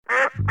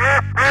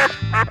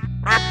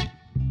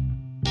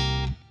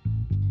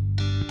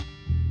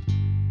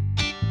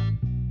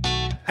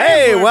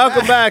Hey,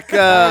 welcome back.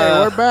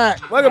 We're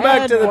back. Welcome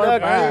back to the we're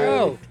Duck back.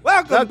 Room.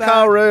 Welcome Duck back.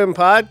 Call Room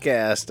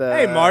podcast.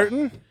 Hey,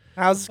 Martin.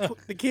 How's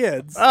the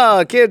kids?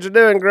 Oh, kids are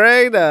doing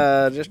great.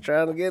 Just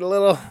trying to get a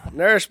little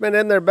nourishment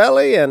in their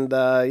belly, and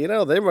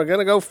then we're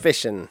gonna go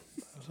fishing.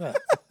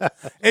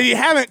 If you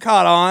haven't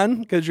caught on,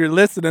 because you're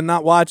listening,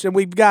 not watching,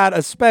 we've got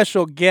a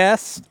special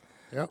guest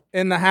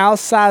in the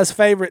house, Si's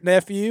favorite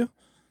nephew.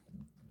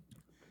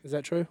 Is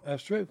that true?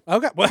 That's true.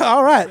 Okay. Well,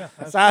 all right.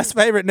 Si's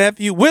favorite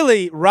nephew,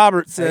 Willie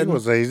Robertson. It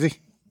was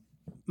easy.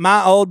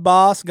 My old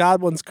boss,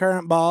 Godwin's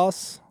current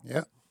boss,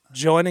 Yeah.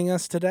 joining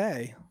us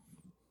today.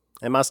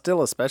 Am I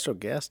still a special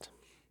guest?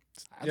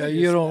 Yeah,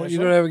 you don't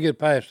ever get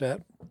past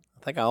that.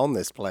 I think I own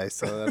this place,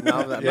 so I'm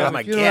not Yeah, I'm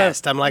a you don't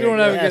guest. have- I'm like you a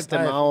don't ever get guest in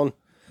my past- own.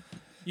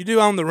 You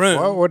do own the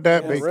room. What would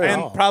that be and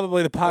called?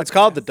 probably the podcast. It's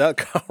called the Duck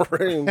Call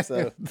Room.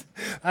 So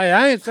Hey,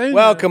 I ain't seen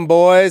welcome,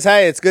 boys.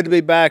 Hey, it's good to be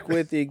back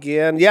with you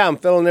again. Yeah, I'm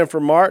filling in for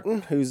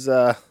Martin, who's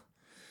got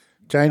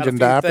a Changing few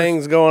diapers.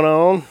 things going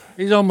on. that.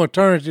 He's on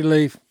maternity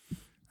leave.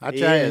 I He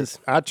changed. is.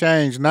 I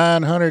changed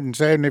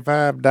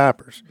 975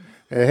 diapers.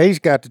 He's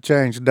got to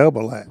change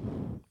double that.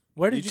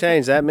 Where You did you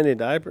change that many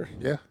diapers?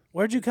 Yeah.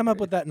 Where'd you come up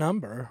with that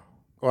number?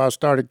 Well, I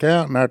started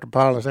counting after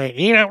Paula said,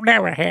 "You don't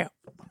never help."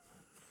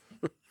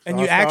 And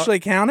you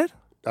actually counted?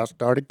 I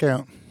started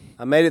counting.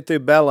 I made it through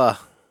Bella.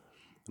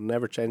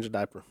 Never changed a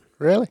diaper.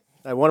 Really?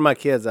 Like one of my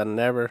kids, I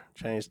never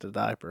changed a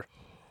diaper.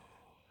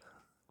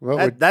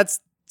 Well, That's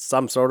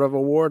some sort of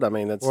award. I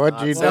mean, it's What'd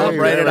not you do?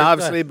 celebrated, Every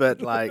obviously,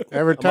 but like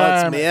Every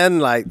amongst time- men,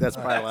 like that's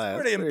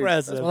probably Pretty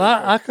impressive. Well,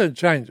 I couldn't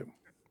change him.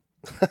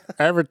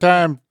 every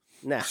time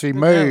Nah. she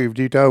moved,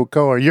 you told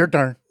Corey, "Your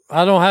turn."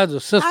 I don't have the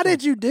system. How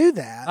did you do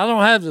that? I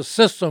don't have the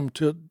system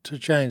to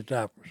change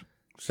diapers.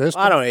 Sister.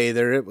 I don't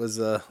either. It was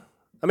I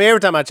mean,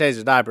 every time I changed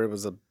a diaper, it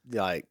was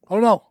like Oh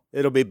no,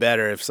 it'll be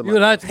better if you somebody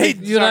would have to.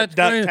 He'd You'd have to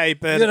start clean, duct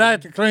taping. You'd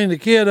have to clean the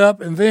kid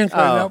up and then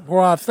clean Oh. up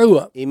before I threw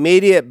up.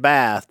 immediate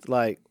bath.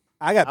 Like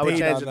I got I would peed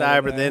change on the the other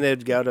diaper, day. then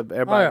it'd go to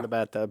everybody Oh, yeah. in the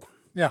bathtub.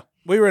 Yeah.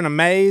 We were in a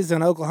maze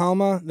in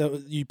Oklahoma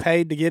that you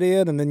paid to get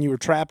in, and then you were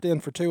trapped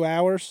in for 2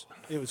 hours.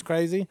 It was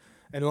crazy.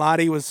 And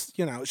Lottie was,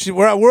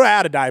 we're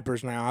out of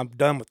diapers now. I'm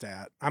done with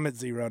that. I'm at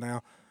 0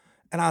 now.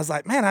 And I was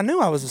like, man, I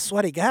knew I was a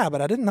sweaty guy,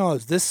 but I didn't know I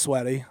was this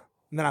sweaty.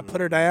 And then I put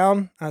her down.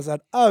 And I was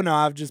like, oh no,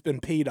 I've just been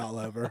peed all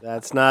over.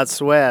 That's not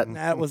sweat.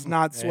 That was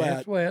not sweat.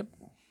 That's wet.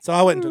 So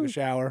I went and took a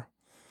shower.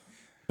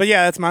 But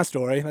yeah, that's my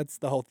story. That's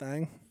the whole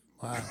thing.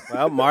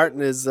 Well, Martin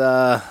is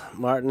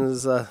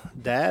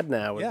dad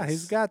now. With Yeah, he's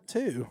his got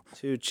 2.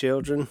 2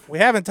 children. We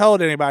haven't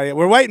told anybody.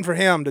 We're waiting for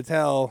him to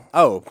tell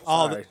Oh,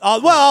 all sorry.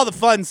 all the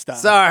fun stuff.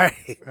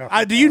 Sorry.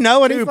 Do you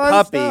know any 2 fun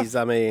puppies.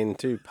 stuff? I mean,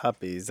 2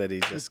 puppies that he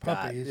just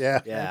got. Puppies.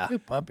 Yeah. Yeah. Two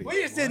puppies.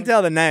 We just didn't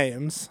tell the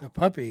names. The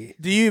puppy.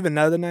 Do you even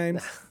know the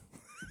names?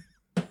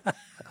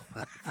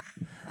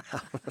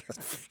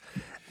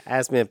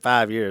 Ask me in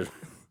 5 years.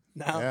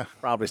 No. Yeah.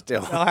 Probably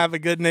still. They'll have a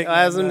good nickname.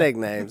 I have some though.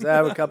 nicknames. I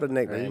have a couple of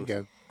There you nicknames.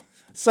 go.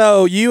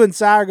 So you and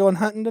Si are going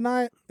hunting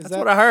tonight? Is That's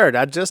what I heard.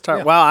 I just heard.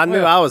 Yeah. Well, I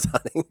knew Yeah. I was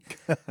hunting,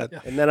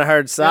 and then I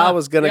heard Sal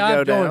was going to Yeah, go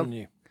I'm joining down.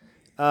 you.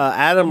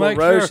 Adam Make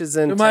LaRoche sure- is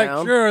in to town.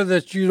 make sure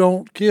that you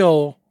don't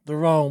kill the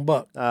wrong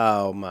buck.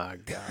 Oh my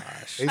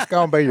gosh! He's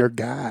gonna be your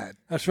guide.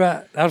 That's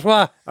right. That's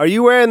why. Are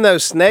you wearing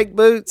those snake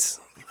boots?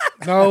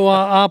 No,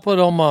 I'll put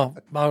on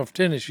my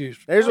tennis shoes.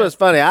 Here's what's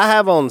funny. I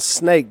have on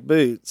snake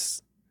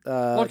boots.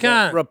 What that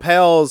kind?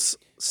 repels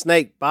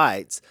snake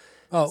bites.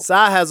 Oh. Si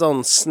has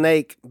on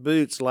snake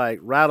boots, like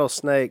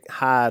rattlesnake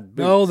hide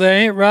boots. No,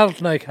 they ain't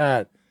rattlesnake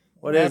hide.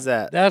 What is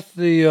that? That's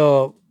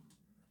the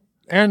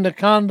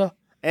anaconda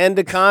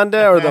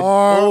Anaconda or the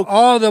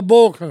or the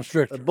bull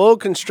constrictor. bull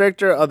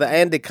constrictor or the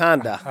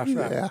anaconda? That's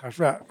right. Yeah. That's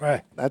right.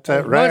 Right. That's that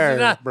As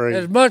rare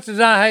breed. much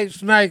as I hate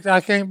snakes, I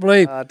can't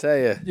believe I'll tell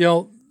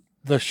you,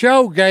 the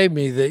show gave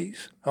me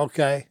these.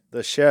 Okay.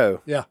 the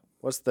show. Yeah.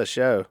 What's the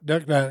show?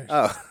 Duck Dynasty.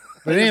 Oh,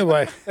 But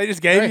anyway, They just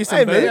gave you hey,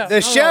 some man, boots.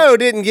 the show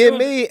didn't give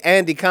me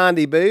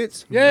anaconda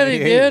boots. yeah, he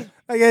did.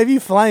 They gave you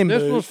flame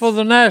This boots. was for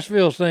the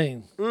Nashville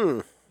scene.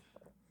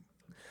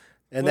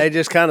 And they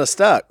just kind of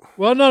stuck.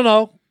 Well,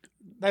 no.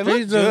 They look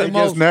These are the good. They just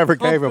most never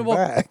gave 'em comfortable-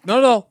 back.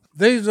 No.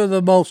 These are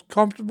the most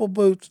comfortable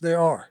boots there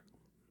are.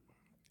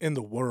 in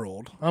the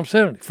world. I'm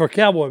saying for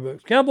cowboy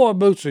boots. Cowboy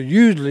boots are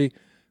usually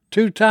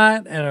too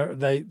tight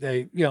and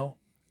they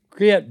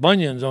create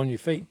bunions on your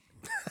feet.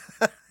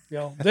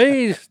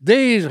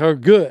 These are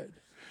good.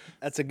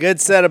 That's a good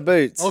set of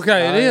boots.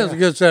 Okay, it is a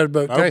good set of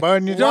boots. No Okay?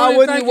 bunions. Don't Why even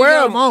wouldn't think you wear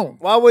got them? on.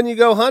 Why wouldn't you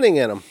go hunting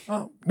in them?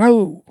 Oh,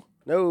 no.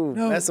 No,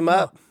 No, mess them no.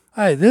 up.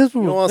 Hey, this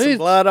You don't want was some these,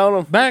 blood on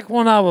them? back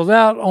when I was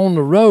out on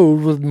the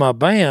road with my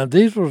band.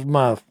 This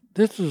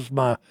is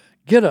my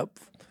get up,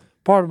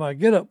 part of my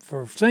get up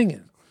for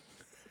singing.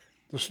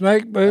 The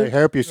snake They boot.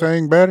 help you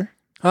sing better.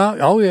 Huh?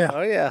 Oh yeah.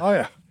 Oh yeah. Oh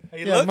yeah.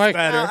 He Yeah, looks Mike-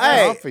 better.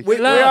 Hey, Coffee.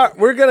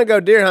 we're gonna go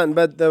deer hunting,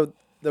 but the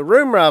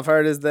rumor I've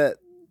heard is that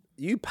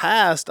you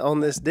passed on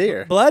this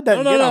deer. Blood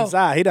doesn't No, get no. on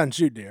Si. He doesn't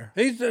shoot deer.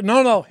 He's the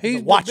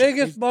biggest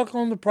watcher. buck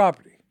on the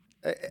property.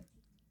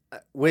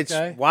 which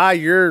Okay. why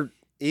you're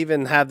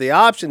even have the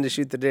option to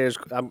shoot the deer.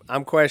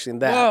 I'm questioning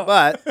that. Well,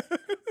 but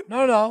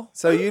No.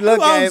 so you Who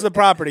look at owns the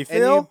property, and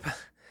Phil?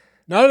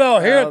 No.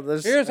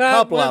 there's Here's a how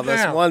couple it of went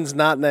us. down. One's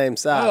not named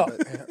Si. Oh,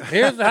 but-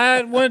 here's how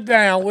it went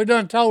down. We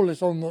done told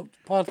this on the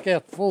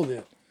podcast before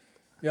this.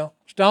 Yeah.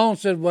 Stone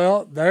said,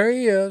 well, there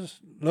he is.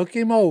 Look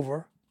him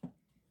over.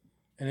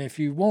 And if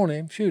you want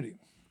him, shoot him.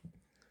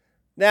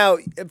 Now,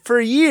 for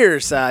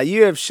years, Si,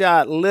 you have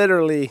shot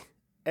literally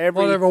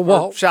Whatever or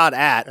walked. shot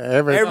at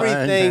Everything.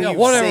 everything Yeah, you've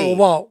Whatever seen.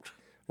 walked.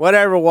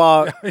 Whatever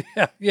walked.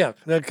 Yeah.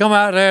 They come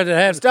out there that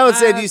had. Stone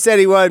said you said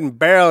he wasn't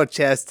barrel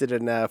chested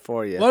enough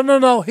for you. Well,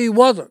 no, he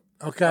wasn't.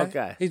 Okay.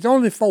 Okay. He's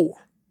only 4.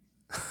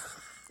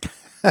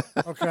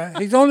 Okay.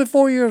 He's only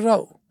 4 years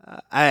old.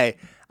 Hey,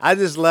 I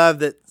just love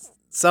that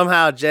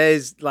somehow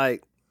Jay's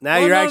like, now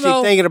Well, you're no, actually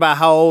no. thinking about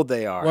how old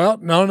they are. Well,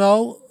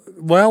 no.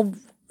 Well,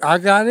 I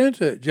got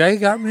into it. Jay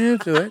got me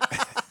into it.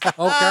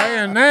 Okay.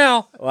 And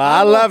now. Well,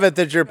 I love it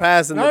that you're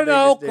passing the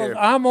No, biggest because deer.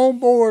 I'm on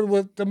board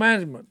with the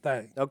management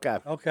thing. Okay.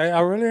 Okay,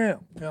 I really am.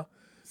 Yeah.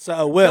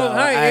 So, Will, No,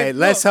 hey, Hey, it-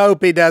 let's look.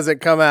 hope he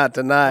doesn't come out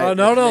tonight. Oh,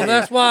 no.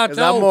 That's why I 'Cause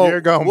I'm told gonna- you.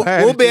 You're going we'll,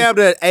 mad we'll at be you. able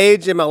to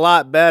age him a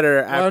lot better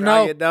after Oh, I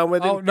no. get done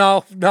with him.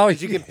 Oh, no.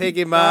 You can pick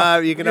him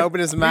up. You can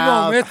open his You're going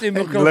mouth. to miss him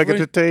because Look at when,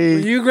 the teeth.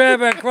 when you grab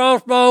that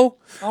crossbow,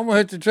 I'm going to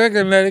hit the trigger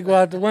and let it go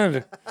out the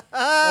window.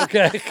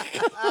 Okay.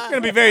 it's going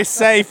to be very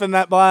safe in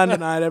that blind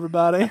tonight,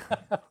 everybody.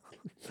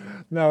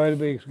 No, it'll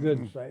be good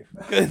and safe.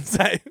 Good and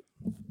safe.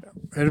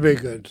 It'll be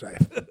good and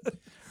safe.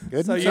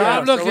 Good So and you- So Yeah,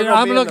 I'm so looking. we're gonna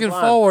I'm be in the looking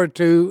blind. forward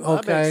to.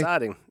 That'd be Okay.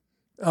 exciting.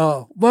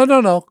 Well,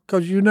 no,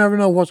 because you never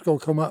know what's going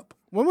to come up.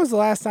 When was the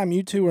last time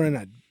you two were in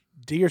a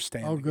deer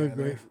stand? Oh, good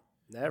together? grief!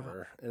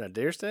 Never. In a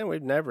deer stand?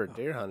 We've never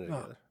deer hunted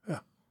together.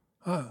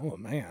 Oh,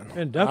 man.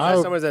 And Last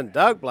duck. time I was in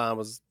duck blind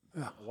was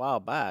a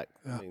while back.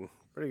 I mean,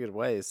 pretty good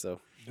ways. So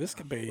This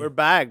could be we're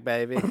back,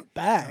 baby.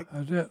 back.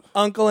 That's it.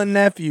 Uncle and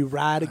nephew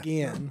ride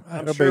again. I'm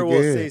That'll sure be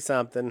we'll good. see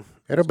something.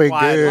 It'll be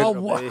Quiet. good. Oh,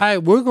 It'll be- hey,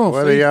 we're going to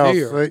Whether see y'all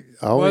deer. see,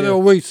 oh Whether yeah.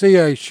 we see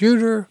a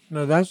shooter,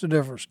 no, that's a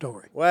different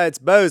story. Well, it's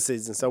bow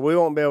season, so we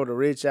won't be able to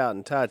reach out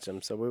and touch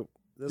them. So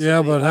this Yeah,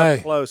 will be but up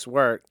hey. close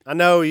work. I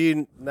know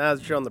you now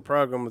that you're on the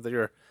program with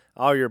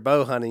all your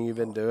bow hunting you've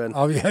been doing.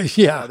 Oh yeah,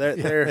 yeah.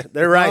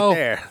 They're right Oh,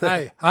 there.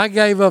 Hey, I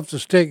gave up the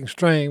stick and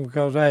string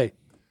because hey,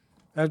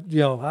 that,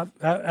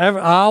 I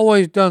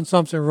always done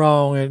something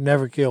wrong and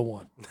never killed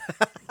one.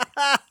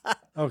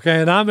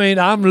 Okay, and I mean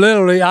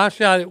I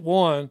shot at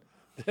one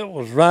that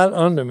was right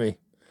under me.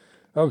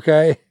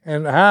 Okay,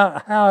 and how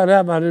it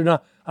happened I do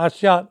not. I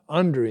shot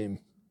under him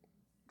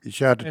You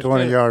shot the Instead-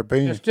 20-yard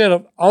pin. instead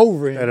of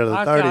over him. Instead of the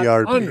I shot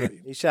 30-yard under pin.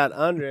 him, He shot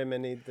under him,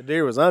 and the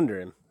deer was under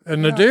him.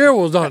 and the deer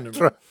was under me.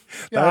 Yeah,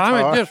 That's I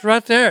mean hard. just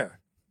right there.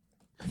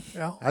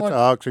 Yeah, That's what- an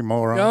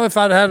oxymoron. You know, if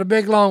I'd had a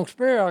big long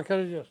spear, I could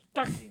have just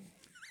stuck him.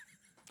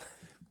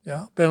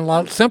 Yeah, been a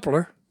lot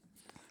simpler.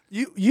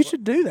 You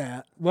should do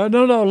that. Well,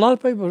 no, a lot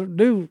of people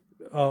do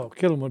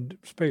kill them with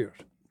spears.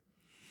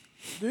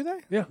 Do they?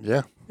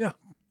 Yeah.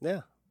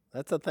 Yeah,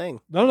 that's a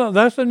thing. No,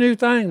 that's the new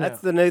thing now.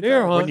 That's the new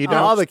Deer thing. hunt. you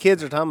All don't- the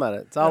kids are talking about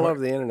it. It's all over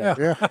the internet.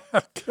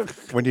 Yeah.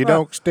 When you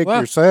don't stick well-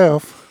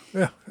 yourself.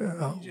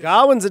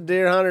 Godwin's a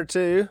deer hunter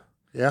too.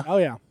 Yeah. Oh,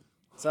 yeah.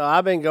 So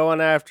I've been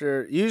going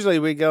after. Usually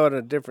we go in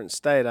a different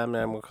state. I'm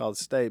gonna call it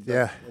state. But,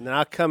 Yeah. And then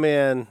I come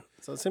in.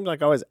 So it seems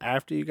like always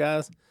after you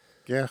guys.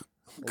 Yeah.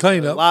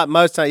 Clean A up. lot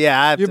most time. Yeah,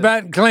 I have You're to.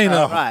 batting clean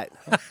up. Right.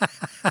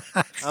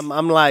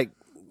 I'm like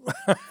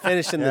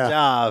finishing the Yeah.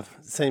 job.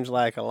 Seems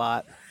like a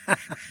lot.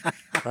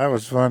 That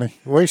was funny.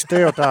 We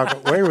still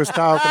talking. We was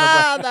talking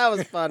about That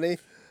was funny.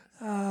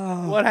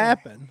 What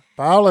happened?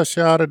 Paula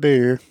shot a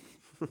deer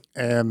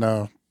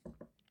and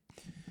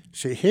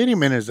she hit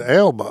him in his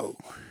elbow.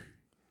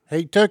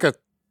 He took a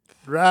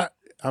right,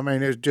 I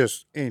mean, it was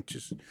just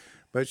inches,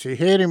 but she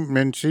hit him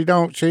and she's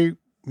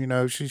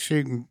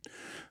shooting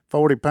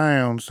 40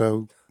 pounds.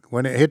 So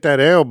when it hit that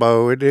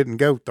elbow, it didn't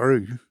go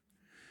through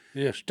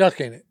You're stuck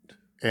in it.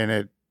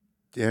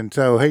 and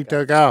so he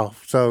took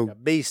off. So A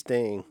bee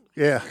sting.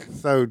 yeah,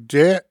 so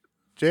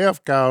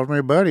Jeff calls me,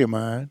 a buddy of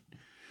mine,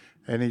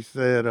 and he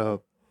said,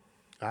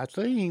 I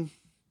see him.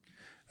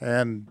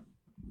 And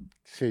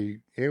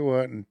it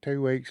wasn't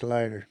 2 weeks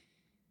later.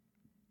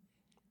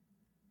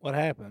 What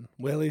happened?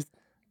 Willie's.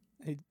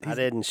 I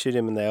didn't shoot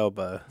him in the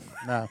elbow.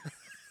 No,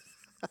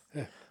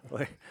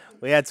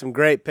 We had some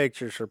great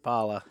pictures for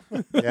Paula.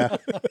 yeah.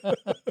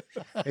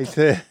 He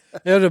said,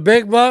 It was a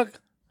big buck.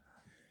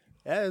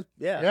 Yeah.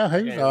 yeah,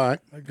 he was all right.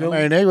 I Good.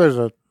 mean, he was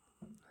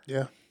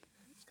yeah,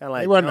 It's kind of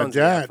like He wasn't a Jonesy.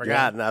 I've giant,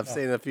 forgotten. I've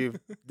seen a few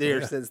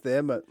deer since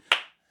then, but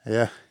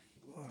yeah.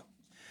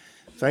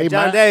 So he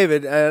John might,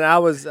 David, and I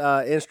was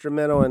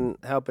instrumental in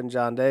helping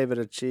John David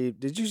achieve.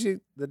 Did you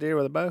shoot the deer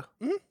with a bow?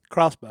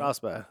 Crossbow.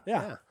 Crossbow.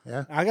 Yeah.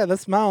 yeah.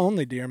 That's my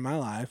only deer in my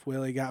life.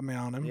 Willie got me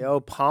on him. The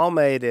old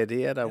pomaded.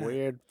 He had a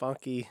weird,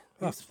 funky.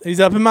 He's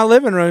up in my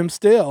living room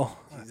still.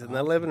 He's in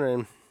the living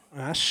room,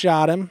 I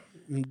shot him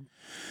and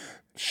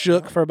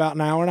shook for about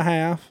an hour and a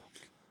half.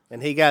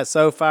 and he got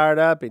so fired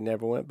up he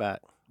never went back.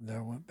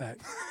 Never went back.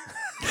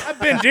 I've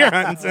been deer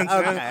hunting since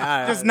then. all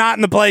right. Just not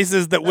in the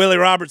places that Willie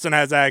Robertson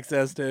has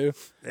access to.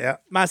 Yeah.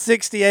 My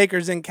 60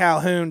 acres in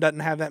Calhoun doesn't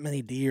have that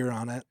many deer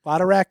on it. A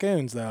lot of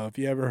raccoons, though, if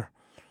you ever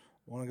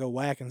want to go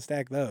whack and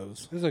stack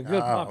those. It's a good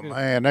Oh population.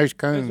 man, there's It's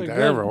coons a good,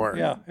 everywhere.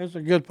 Yeah, it's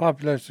a good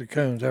population of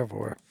coons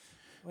everywhere.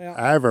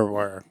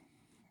 Everywhere.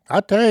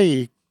 I tell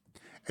you,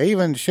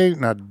 even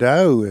shooting a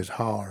doe is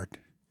hard.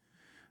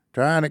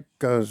 Trying it,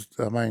 because,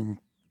 I mean,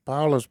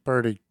 Paula's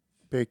pretty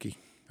picky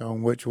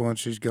on which one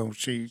she's going to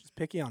shoot.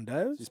 Picky on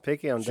does? She's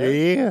picky on She doe.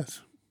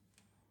 is.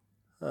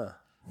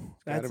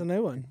 That's a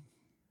new one.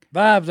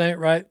 Vibes ain't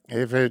right.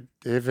 If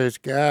it's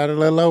got a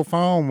little old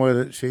foam with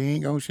it, she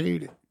ain't going to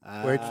shoot it.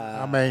 Which,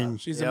 I mean,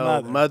 She's The a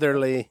old mother.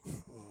 motherly.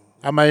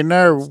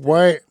 they're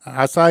way,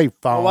 I say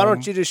foam. Well, why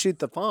don't you just shoot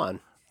the fawn?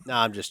 No,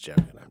 I'm just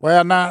joking.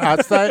 Well,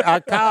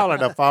 I call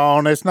it a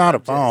fawn. It's not a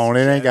fawn.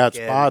 It ain't got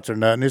joking. spots or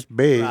nothing. It's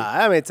big.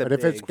 I mean, it's a But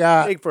if big, it's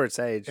got- big for its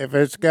age. If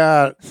it's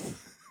got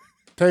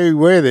two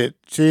with it,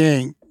 she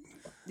ain't.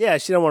 Yeah,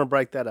 she don't want to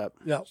break that up.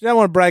 She don't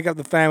want to break up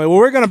the family. Well,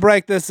 we're going to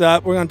break this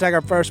up. We're going to take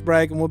our first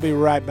break, and we'll be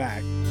right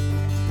back.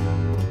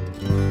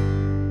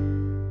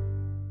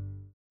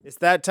 It's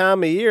that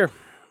time of year.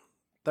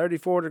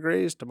 34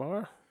 degrees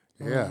tomorrow.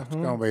 Yeah, it's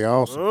gonna be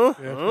awesome. Yeah,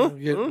 it's gonna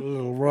get a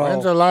little raw.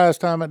 When's the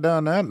last time it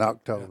done that in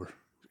October?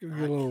 It's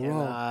gonna get a little And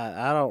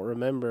raw. I don't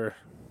remember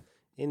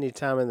any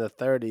time in the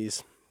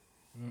 30s.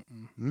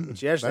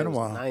 But yesterday been a was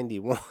while.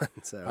 91.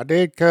 So I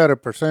did cut a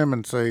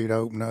persimmon seed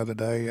open the other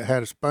day. It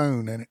had a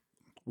spoon in it.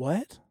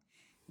 What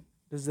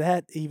does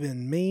that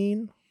even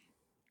mean?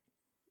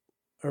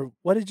 Or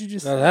what did you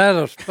just That say? had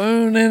a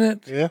spoon in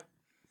it. Yeah.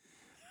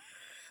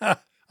 All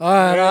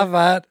right, I've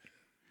had.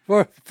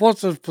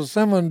 What's a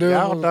persimmon doing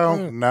Y'all with a don't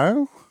spoon?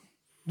 know.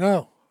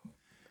 No.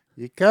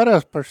 You cut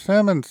a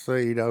persimmon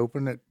seed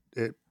open,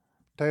 it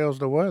tells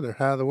the weather,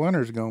 how the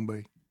winter's gonna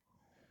be.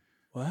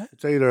 What?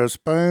 It's either a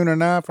spoon, a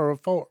knife, or a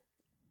fork.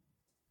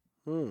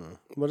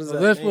 what does So that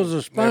this mean? was a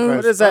If spoon.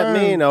 What does that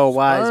mean, oh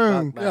wise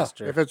spoon,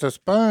 buckmaster? If it's a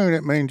spoon,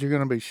 it means you're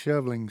gonna be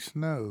shoveling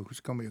snow.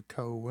 It's gonna be a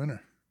cold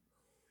winter.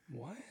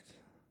 What?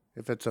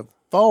 If it's a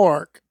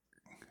fork,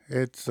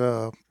 it's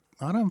I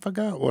done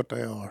forgot what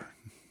they are.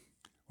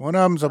 One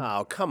of them's a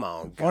Oh, come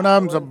on. one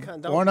of them's a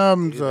Don't one of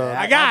do them's that.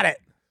 I got it.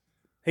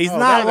 He's Oh,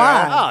 not there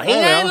lying. Oh, he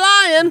Yeah.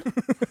 ain't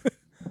lying.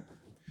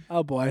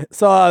 Oh boy.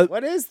 So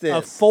What is a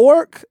this?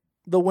 fork,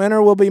 the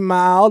winter will be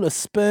mild. A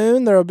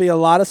spoon, there will be a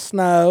lot of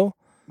snow.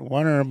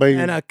 winter will be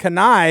And a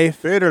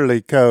knife,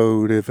 bitterly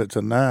cold if it's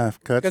a knife.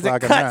 Cuts because it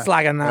like a cuts knife.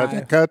 like a Does knife.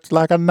 it cuts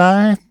like a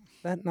knife.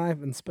 That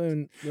knife and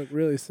spoon look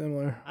really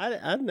similar.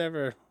 I've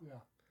never,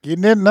 You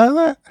didn't know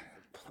that?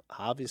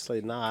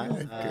 obviously not.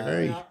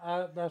 Great.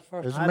 That's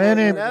first. As I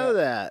many, didn't know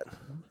that.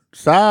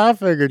 so I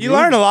figured You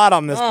learn a lot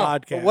on this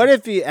But podcast. what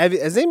if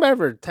has anybody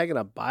ever taken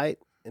a bite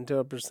into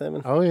a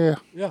persimmon? Oh yeah,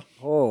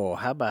 Oh,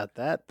 how about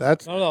that?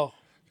 that's No.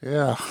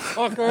 yeah.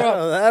 Fuck her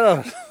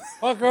up.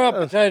 Fuck her up,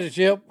 potato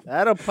chip.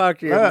 That'll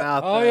pucker your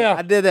mouth. Oh, up. yeah.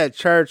 I did that at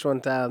church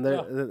one time.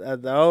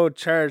 The old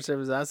church,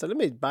 I said, let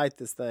me bite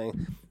this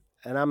thing.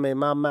 And I mean,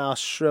 my mouth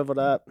shriveled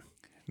up.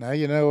 Now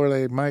you know where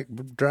they make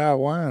dry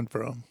wine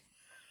from.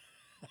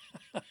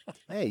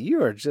 Hey,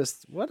 you are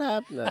just, what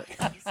happened?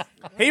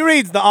 He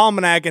reads the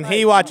almanac and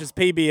he watches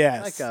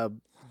PBS. Like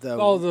the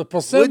Oh, the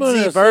persimmon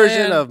woodsy is version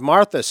saying- of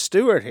Martha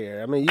Stewart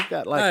here. I mean, you've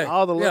got like Hey,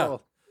 all the yeah.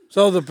 little.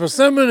 So the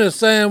persimmon is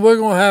saying we're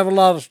gonna have a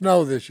lot of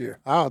snow this year.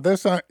 Oh,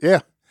 this ain't yeah.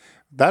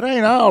 That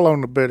ain't all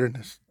on the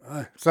bitterness.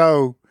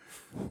 So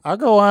I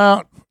go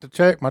out to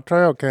check my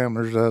trail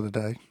cameras the other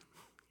day.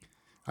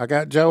 I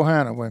got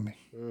Johanna with me.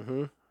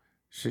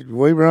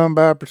 We run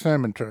by a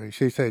persimmon tree.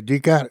 She said, "You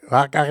got it.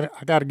 I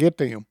got to get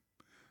them."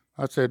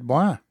 I said,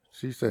 "Why?"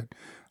 She said,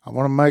 "I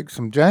want to make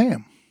some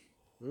jam."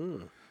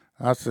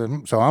 I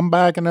said, "So I'm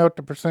backing up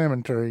the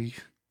persimmon trees,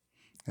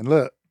 and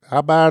look,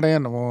 I bite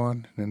into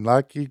one, and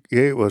like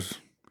it was."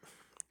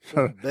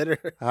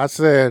 Bitter. I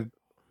said,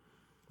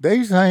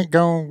 "These ain't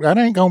that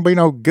ain't gonna be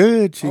no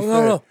good." She Oh, said.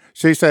 no.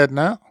 She said,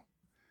 "No."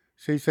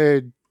 She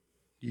said,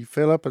 "You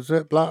fill up a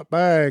Ziploc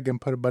bag and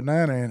put a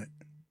banana in it,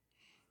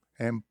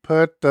 and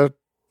put the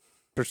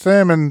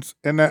persimmons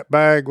in that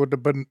bag with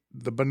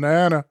the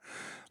banana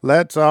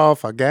lets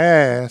off a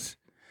gas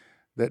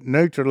that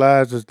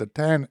neutralizes the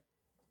tannin."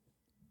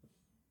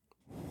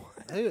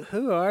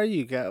 Who are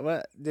you guys?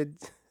 What did?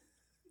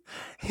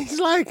 He's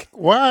like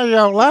Why are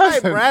y'all like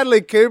laughing?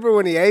 Bradley Cooper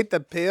when he ate the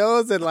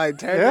pills and like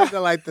turned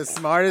into like the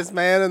smartest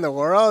man in the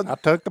world. I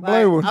took the Like,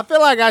 blue one. I feel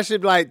like I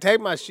should like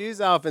take my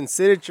shoes off and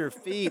sit at your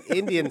feet,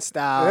 Indian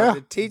style, Yeah.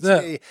 to teach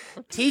Yeah. me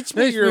Teach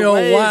your me, old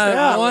ways. wise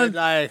I one. would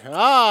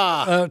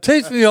like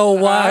Teach me,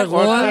 old wise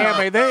Well, one. tell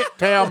me this.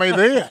 Tell me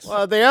this.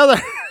 Well, the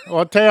other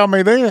Well, tell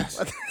me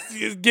this.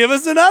 Just give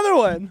us another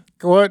one.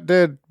 What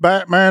did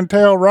Batman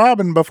tell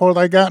Robin before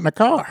they got in the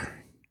car?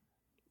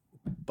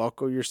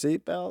 buckle your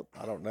seatbelt.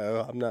 I don't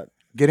know. I'm not.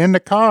 Get in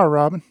the car,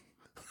 Robin.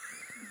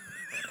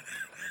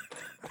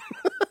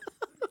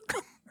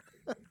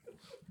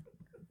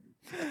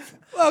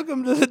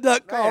 Welcome to the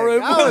Duck Call Man,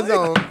 Room. I was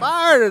on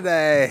fire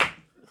today.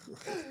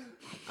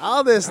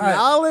 All this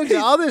knowledge,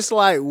 all this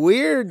like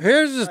weird.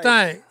 Here's the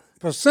thing: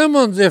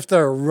 persimmons, if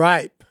they're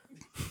ripe,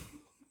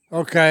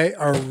 okay,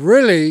 are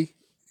really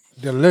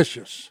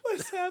delicious.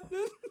 What's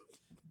happening?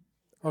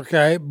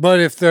 Okay, but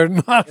if they're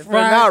not ripe, They're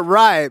not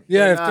ripe.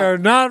 yeah, if they're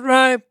not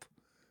ripe,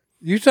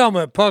 you talking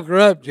about pucker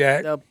up,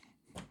 Jack? Yep.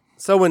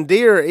 So when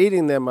deer are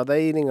eating them, are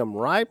they eating them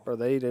ripe or are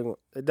they eating?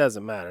 It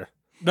doesn't matter.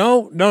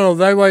 No,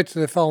 they wait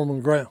till they fall on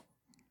the ground.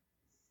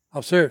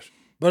 I'm serious.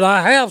 But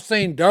I have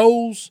seen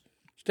does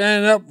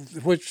standing up,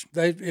 which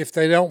if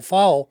they don't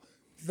fall,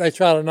 they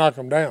try to knock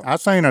them down. I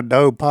seen a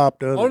doe pop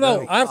the other Oh no,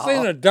 day. I've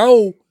seen a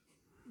doe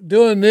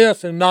doing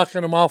this and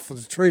knocking them off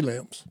with the tree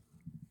limbs.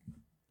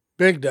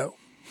 Big doe.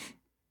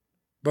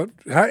 But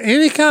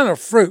any kind of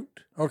fruit,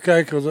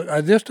 okay? Because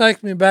this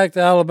takes me back to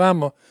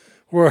Alabama,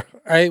 where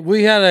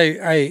we had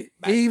a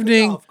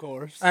evening Of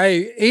course.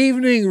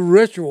 evening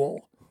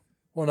ritual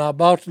when I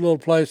bought the little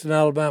place in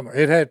Alabama.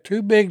 It had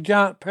two big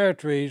giant pear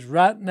trees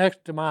right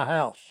next to my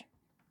house,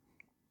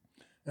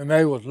 and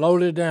they was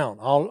loaded down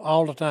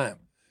all the time.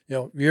 You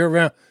know, year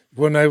round.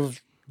 When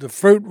the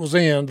fruit was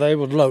in, they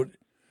was loaded.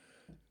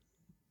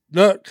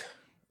 Look,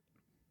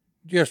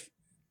 just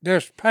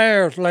there's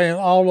pears laying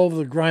all over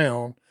the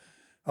ground,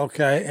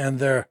 okay, and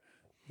they're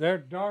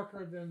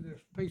darker than this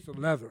piece of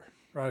leather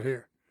right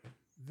here.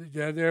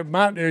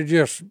 They're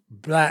just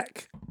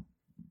black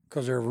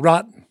because they're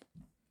rotten.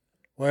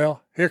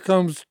 Well, here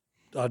comes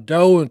a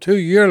doe and two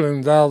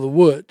yearlings out of the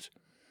woods.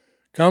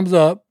 Comes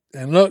up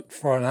and look,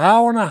 for an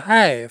hour and a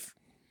half,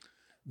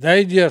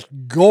 they just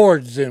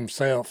gorge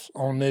themselves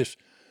on this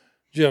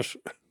just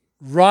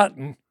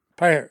rotten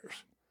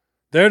pears.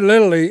 They're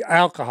literally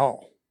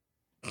alcohol.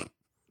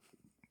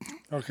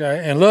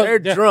 Okay, and look. They're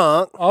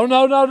drunk. Oh,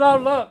 no,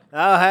 look.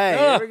 Oh, hey,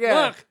 here Look, we go.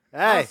 look.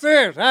 I'm Hey,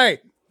 serious. Hey,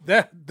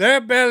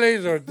 their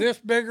bellies are this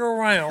big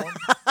around.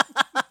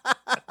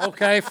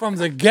 Okay, from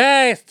the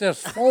gas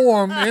that's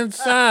formed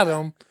inside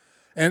them,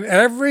 and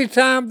every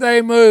time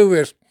they move,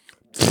 it's.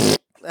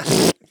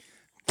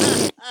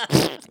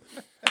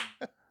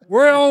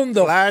 We're on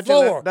the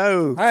floor.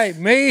 Doe. Hey,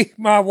 me,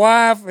 my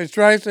wife, and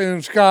Tracy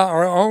and Scott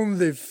are on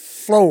the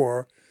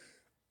floor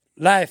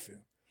laughing.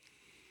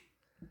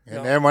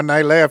 And then when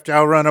they left,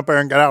 y'all run up there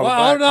and got out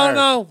Well, of the back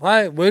no.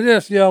 Hey, we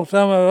just yelled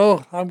something.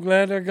 Oh, I'm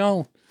glad they're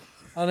gone.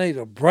 I need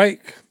a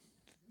break.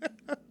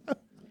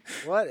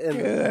 what in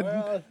the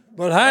world?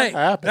 But hey,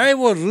 happened? they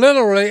was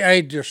literally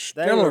a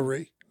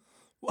distillery.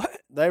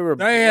 They were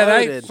They had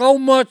bloated. ate so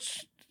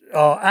much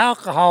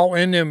alcohol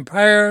in them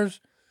pears.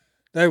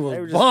 They was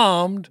were just-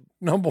 bombed.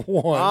 Number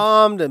one,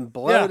 bombed and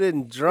bloated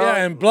and drunk.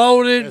 yeah, and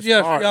bloated. It's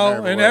Just farting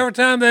and everywhere. every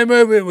time they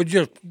move, it was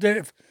just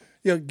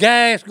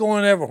gas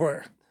going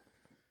everywhere.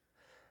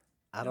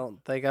 I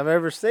don't think I've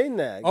ever seen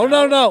that. Oh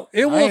no,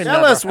 it was. ain't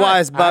Tell us,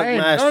 Wise I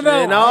ain't- Buckmaster,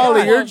 no, in all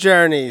of I- your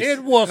journeys.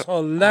 It was I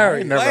hilarious.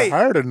 ain't never Wait.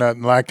 heard of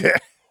nothing like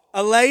that.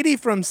 A lady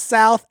from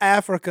South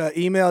Africa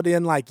emailed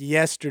in like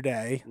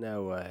yesterday,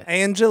 No way.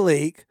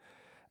 Angelique,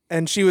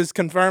 and she was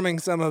confirming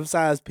some of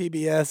Si's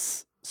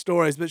PBS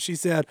stories, but she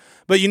said,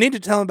 but you need to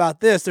tell them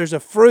about this. There's a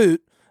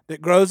fruit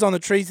that grows on the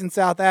trees in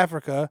South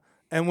Africa,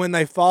 and when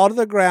they fall to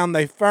the ground,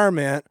 they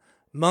ferment.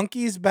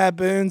 Monkeys,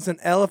 baboons, and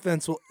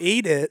elephants will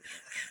eat it,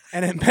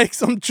 and it makes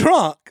them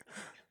drunk.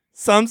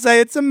 Some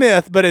say it's a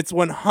myth, but it's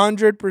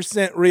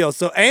 100% real.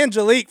 So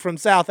Angelique from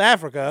South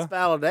Africa,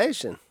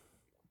 Validation.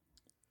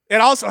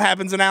 it also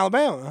happens in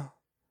Alabama.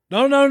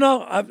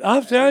 No.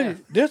 I'm telling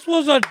you, this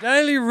was a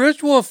daily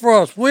ritual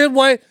for us. We'd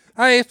wait.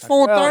 Hey, it's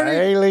 4:30.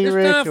 daily It's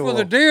time for ritual.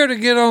 the deer to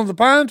get on the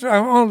pine tree,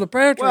 on the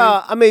pear tree.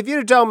 Well, I mean, if you'd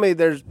have told me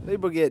there's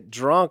people get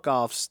drunk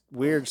off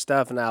weird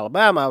stuff in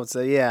Alabama, I would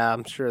say, yeah,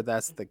 I'm sure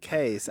that's the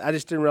case. I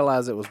just didn't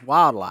realize it was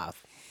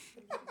wildlife.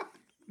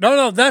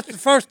 No, that's the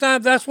first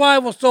time. That's why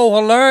it was so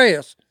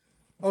hilarious.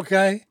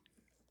 Okay.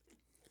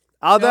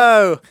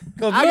 Although,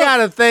 'Cause I look- got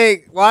to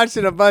think,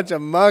 watching a bunch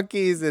of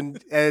monkeys and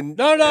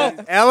No.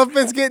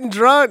 elephants getting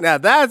drunk, now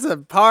that's a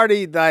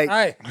party. Like,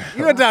 Hey.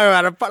 you were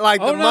talking about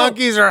like Oh, the no.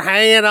 monkeys are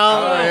hanging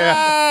on. Oh, yeah.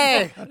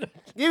 Hey,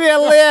 give me a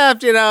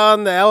lift,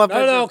 and the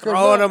elephants No, are 'cause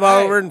throwing look, them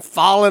over hey. and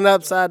falling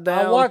upside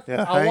down. I watch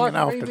hanging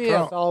off the PBS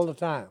trunk. all the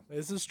time.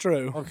 This is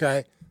true.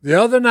 Okay. The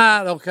other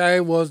night,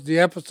 the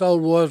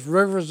episode was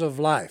Rivers of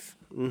Life.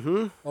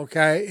 Mm-hmm.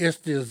 Okay. It's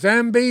the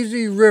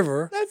Zambezi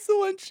River That's the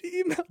one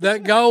she emailed.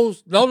 that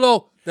goes,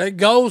 that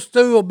goes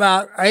through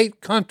about 8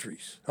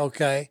 countries.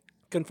 Okay.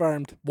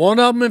 Confirmed. One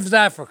of them is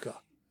Africa.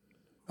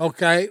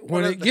 Okay.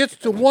 When it gets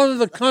to one of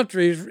the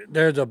countries,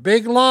 there's a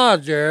big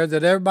lodge there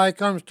that everybody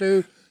comes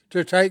to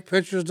take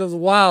pictures of the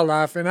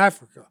wildlife in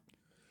Africa.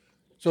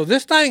 So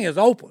this thing is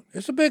open.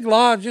 It's a big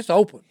lodge. It's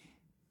open.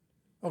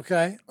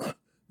 Okay.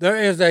 There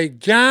is a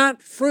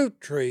giant fruit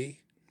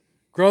tree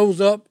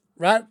grows up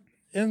right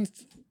in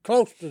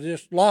close to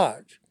this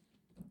lodge.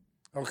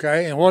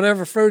 Okay. And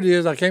whatever fruit it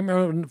is, I can't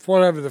remember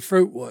whatever the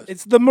fruit was.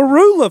 It's the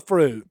marula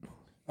fruit.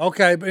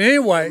 Okay. But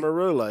anyway.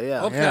 Marula,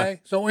 yeah.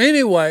 Okay. So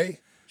anyway,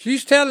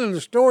 she's telling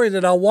the story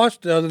that I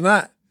watched the other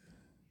night.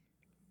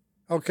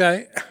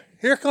 Okay.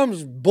 Here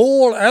comes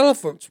bull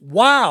elephants,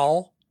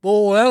 wild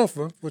bull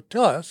elephants with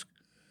tusks,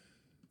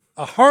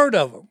 a herd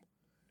of them,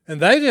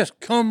 and they just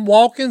come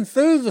walking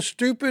through the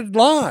stupid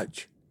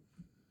lodge.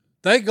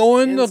 They go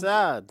in the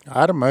Inside.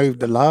 I'd have moved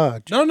the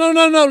lodge. no.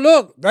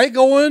 Look, they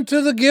go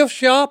into the gift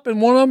shop,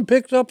 and one of them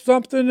picks up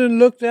something and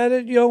looks at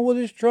it, with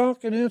his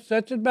trunk, and then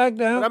sets it back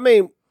down. But I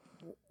mean,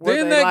 were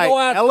Then they they like go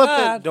outside.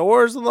 elephant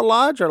doors in the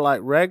lodge or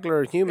like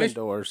regular human It's-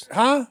 doors?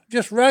 Huh?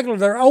 Just regular.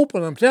 They're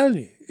open. I'm telling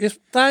you, this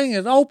thing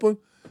is open.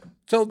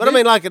 So, But I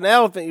mean, like an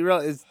elephant, you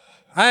realize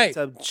hey, it's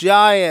a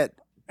giant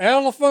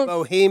elephants.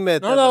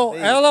 behemoth. of a No,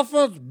 beast.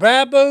 elephants,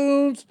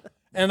 baboons,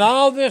 and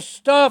all this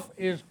stuff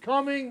is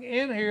coming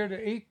in here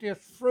to eat this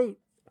fruit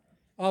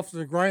off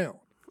the ground.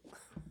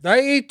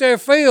 They eat their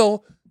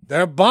fill.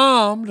 They're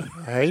bombed.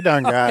 He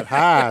done got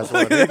high. Is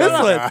what he done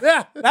got.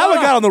 Yeah. That one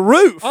got on the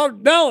roof. Oh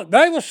no,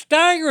 they were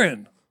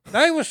staggering.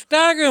 They were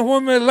staggering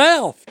when they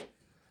left.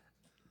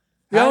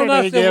 How did and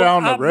I he said, get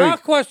on the My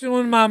roof? question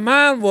in my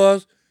mind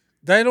was,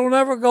 they don't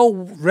ever go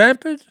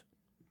rampant,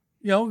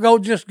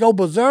 go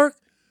berserk.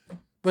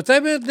 But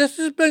this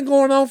has been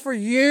going on for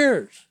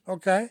years.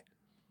 Okay,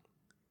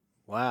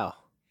 Wow.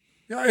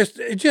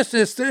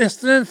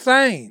 it's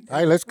insane.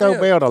 Hey, let's go Yeah.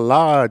 build a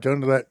lodge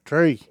under that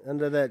tree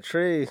Under that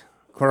tree.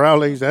 where all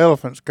these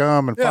elephants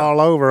come and Yeah. fall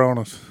over on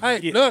us. Hey,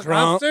 Get look, I'm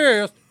drunk.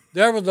 serious.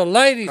 There was a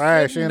lady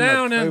Crash sitting in the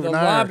down in the souvenir.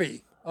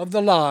 lobby of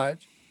the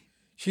lodge.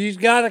 She's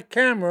got a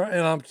camera,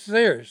 and I'm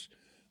serious.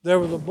 There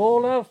was a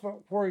bull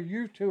elephant where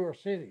you two are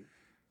sitting,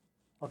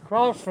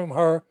 across from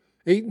her,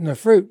 eating the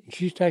fruit.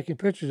 She's taking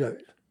pictures of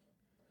it.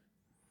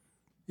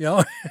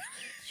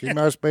 She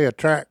must be a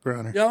track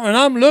runner. And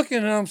I'm looking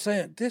and I'm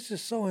saying, this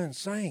is so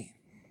insane.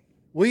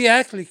 We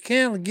actually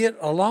can get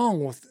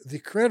along with the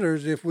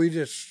critters if we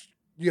just,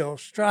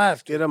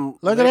 strive to. Get them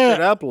Look at lifted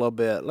that. up a little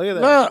bit. Look at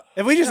that. Look,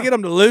 If we just get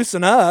them to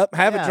loosen up,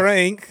 have Yeah. a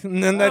drink,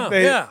 and then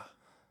they,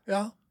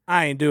 Yeah.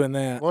 I ain't doing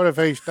that. what if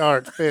he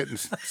starts spitting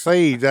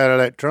seeds out of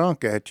that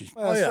trunk at you?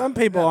 Well, yeah. some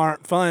people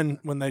aren't fun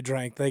when they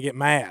drink; they get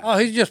mad. Oh,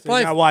 he's just you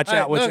playful. gotta watch Hey,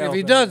 out what look, you if he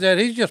open. does that,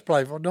 he's just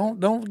playful.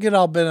 Don't get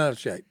all bent out of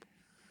shape.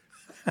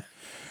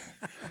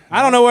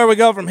 I don't know where we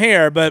go from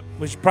here, but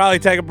we should probably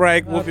take a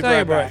break. We'll I'll be take a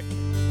right break. back.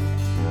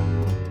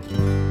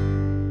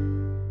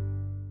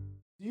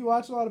 Do you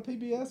watch a lot of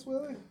PBS,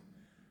 Willie?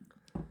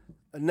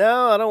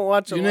 No, I don't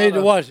watch a You lot need to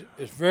of- watch it.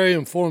 It's very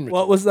informative.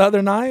 What was the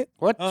other night?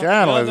 What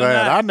channel the is other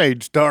that? night- I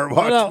need to start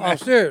watching No, I'm that.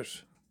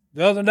 serious.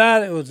 The other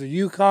night it was the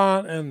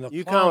Yukon and the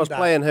UConn was Klondike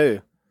playing who?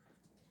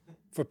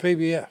 for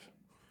PBS.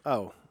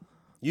 Oh.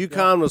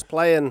 UConn was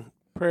playing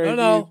Prairie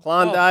No, View?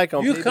 Klondike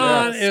on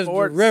Yukon PBS is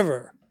Sports. the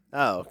river,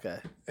 Oh, okay.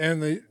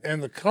 and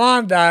the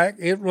Klondike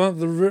it runs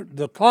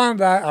the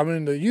Klondike. I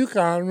mean the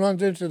Yukon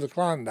runs into the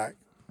Klondike.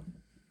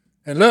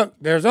 And look,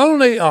 there's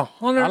only like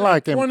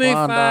them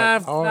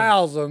Klondike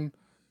 125,000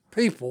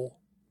 people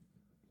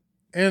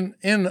in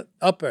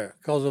up there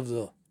because of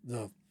the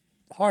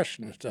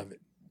harshness of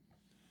it.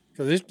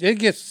 Because it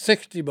gets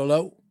 60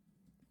 below.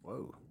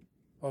 Whoa.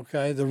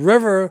 Okay, the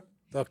river,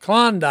 the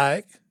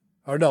Klondike,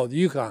 the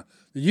Yukon.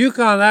 The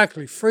Yukon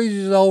actually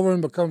freezes over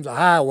and becomes a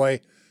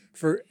highway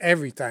for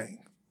everything.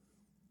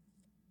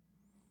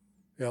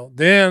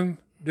 Then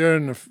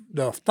during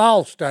the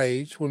thaw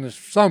stage, when it's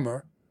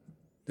summer,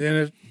 then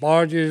it's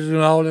barges and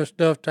all this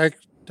stuff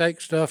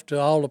take stuff to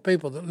all the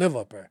people that live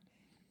up there.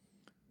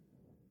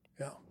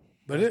 Yeah,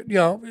 but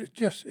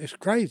it's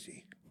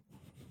crazy.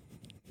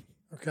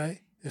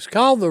 Okay, it's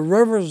called the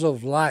Rivers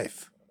of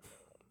Life.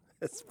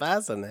 It's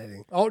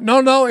fascinating. Oh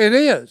no, it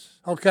is.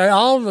 Okay,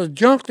 all the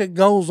junk that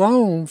goes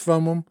on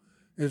from them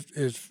is.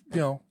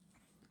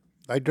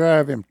 They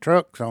drive them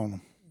trucks on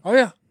them. Oh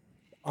yeah.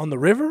 On the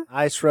river?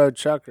 Ice Road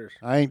Truckers.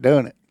 I ain't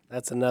doing it.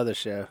 That's another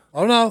show.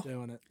 Oh no,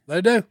 Doing it.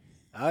 they do.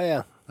 Oh,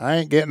 yeah. I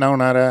ain't getting on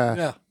that ice.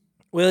 Yeah.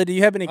 Willie, do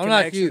you have any I'm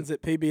like you. connections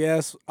at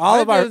PBS?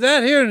 I do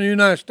that here in the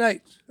United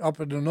States, up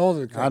in the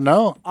northern I country.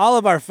 know. All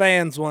of our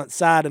fans want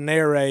Cy to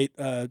narrate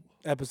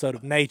episode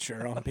of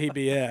Nature on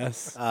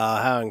PBS. Oh,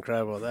 how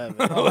incredible that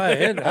would be. Oh,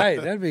 hey,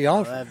 that'd be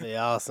awesome. That'd be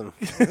awesome.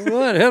 It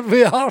would. That'd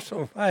be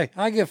awesome. Hey,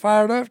 I get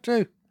fired up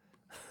too.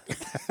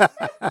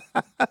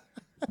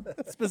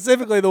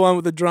 Specifically the one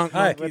with the drunk Hey,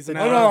 monkeys. and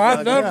oh no,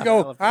 I'd love to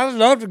go. I'd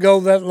love to go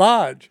to that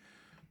lodge.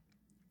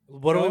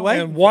 What are we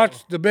waiting And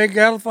watch the big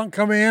elephant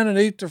come in and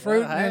eat the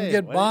fruit and hey, then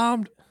get wait.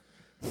 bombed.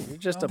 You're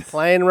just a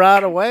plane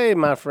ride away,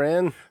 my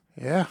friend.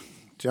 Yeah.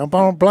 Jump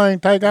on a plane,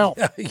 take off.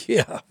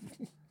 Yeah.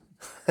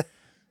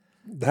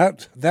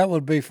 That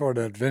would be for an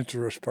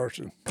adventurous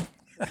person.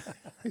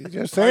 You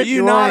just said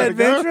you wanted not to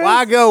go. adventurous?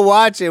 Why go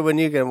watch it when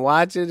you can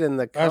watch it in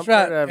the That's comfort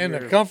right, of in the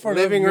your comfort of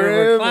living your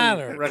room,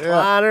 recliner. and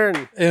recliner,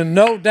 and In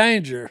no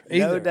danger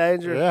either. no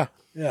danger. Yeah.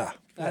 Yeah.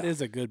 That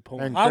is a good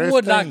point. And I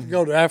would like to Christine,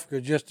 go to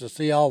Africa just to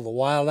see all the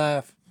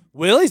wildlife.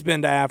 Willie's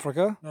been to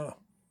Africa.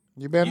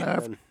 You been to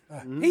Africa?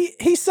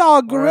 He saw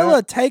a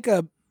gorilla take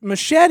a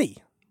machete.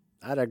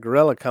 I had a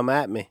gorilla come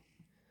at me,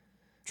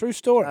 True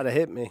story. tried to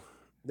hit me.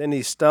 Then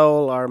he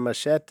stole our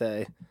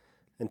machete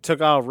and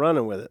took off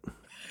running with it.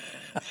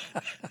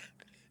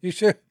 You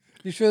sure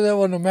that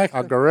wasn't a A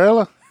Mexican?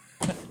 gorilla?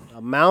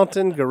 A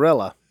mountain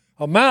gorilla.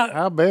 A mountain?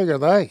 How big are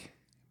they?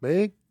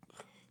 Big?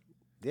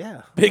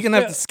 Yeah, Big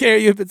enough to scare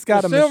you if it's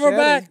got The a machete.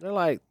 silverback, they're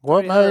like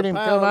What 300 made him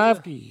come pounds.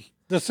 after you?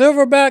 the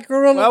silverback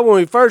gorilla. Well, when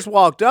we first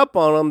walked up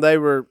on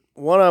them,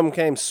 one of them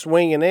came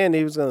swinging in.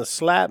 He was going to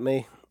slap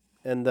me,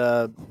 and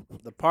the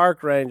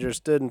park ranger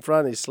stood in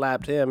front. He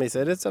slapped him. He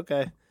said, "It's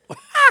okay."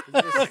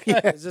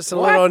 It's just a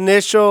little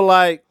initial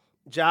like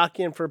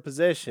jockeying for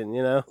position,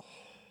 you know.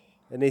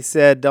 And he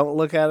said, "Don't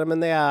look at him in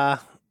the eye."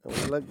 And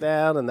we looked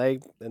down, and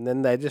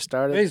then they just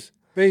started.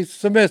 Be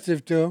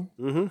submissive to him.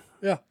 Mm-hmm.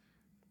 Yeah.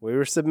 We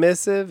were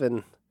submissive,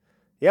 and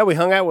yeah, we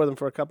hung out with him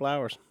for a couple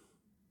hours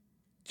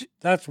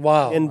That's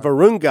wild. in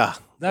Virunga.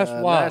 That's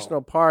wild.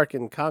 National Park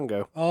in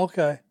Congo. Oh,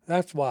 okay.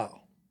 That's wild.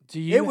 Do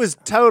you? It was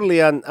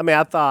totally I mean,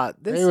 I thought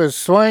He this was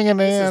swinging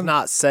is in.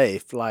 not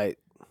safe. Like,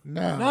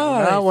 No, No,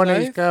 it not ain't when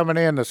he's safe. coming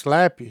in to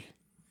slap you.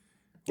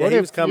 yeah, What he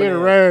if was coming you'd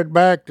in. reared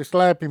back to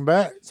slap him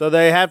back? So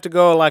they have to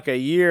go like a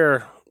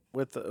year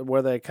with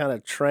where they kind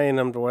of train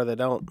them to where they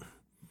don't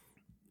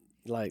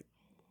like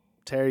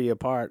tear you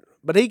apart.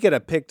 But he could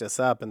have picked us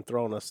up and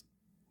thrown us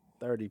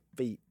 30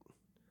 feet.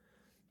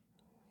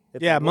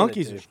 if Yeah, he wanted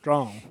monkeys to. are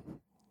strong.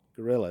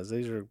 Gorillas.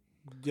 These are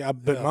Yeah,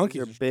 but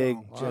monkeys they're are big,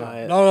 strong.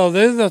 giant. No,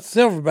 this is a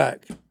silverback.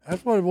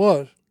 That's what it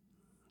was.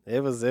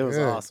 It was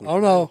Yeah. awesome. Oh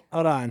no.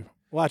 Hold on.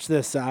 Watch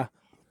this, Si.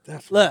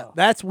 That's Look, wild.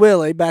 that's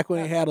Willie back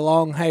when he had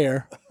long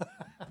hair.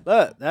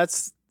 Look,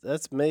 that's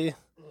me.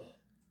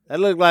 That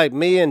looked like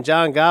me and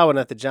John Godwin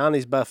at the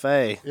Johnny's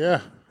buffet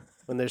Yeah,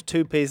 when there's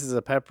 2 pieces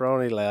of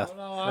pepperoni left.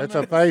 that's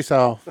a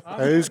face-off.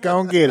 Who's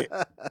gonna get it?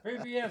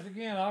 PBS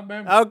again. I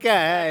remember. Okay,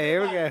 hey,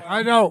 here we go.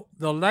 I know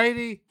the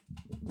lady.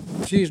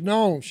 She's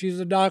known. She's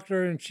a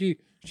doctor, and she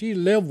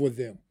lived with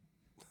them.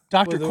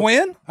 Dr.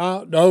 Quinn?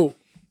 No,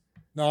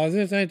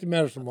 this ain't the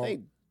medicine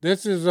woman.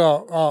 This is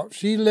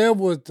she lived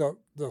with the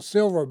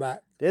silverback.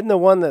 Didn't the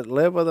one that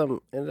lived with him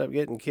end up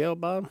getting killed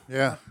by him?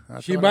 Yeah,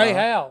 that's She what may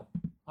I- have.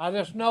 I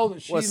just know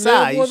that she Well, lived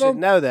Si, you with should them,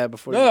 know that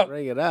before you Look.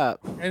 bring it up.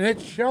 and it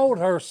showed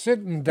her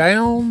sitting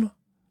down,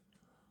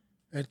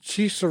 and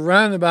she's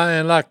surrounded by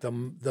and like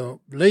the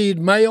lead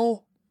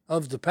male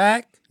of the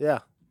pack. Yeah.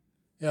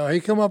 You know,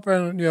 he come up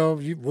and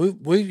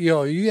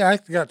you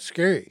actually got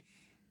scary.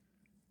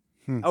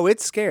 Oh,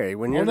 it's scary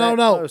when you're no, that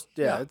no. close.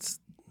 Yeah, Yeah. it's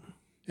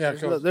Yeah,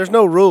 'cause there's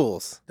no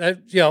rules.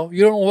 that you don't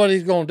know what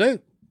he's gonna do.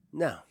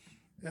 No,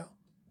 Yeah,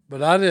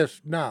 but I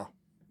just nah.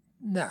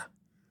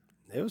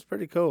 it was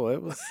pretty cool.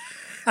 It was.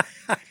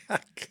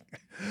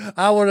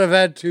 I would have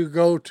had to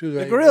go to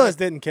The gorillas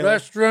didn't kill him.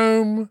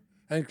 restroom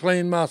and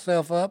clean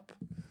myself up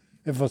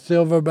if a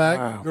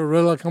silverback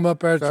gorilla come up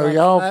there and So try to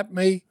y'all- slap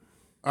me.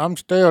 I'm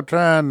still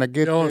trying to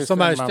get You know, this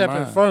somebody in my stepped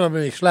in mind. front of me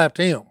and he slapped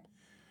him.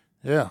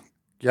 Yeah,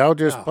 y'all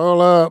just pull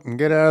up and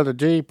get out of the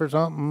Jeep or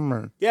something.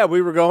 Or Yeah,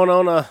 we were going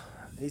on a.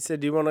 He said,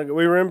 "Do you want to go?"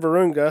 We were in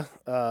Virunga,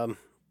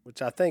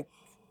 which I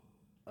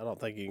don't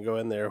think you can go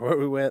in there where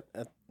we went.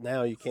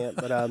 Now you can't,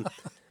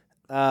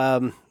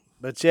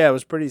 but yeah, it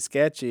was pretty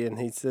sketchy. And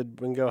he said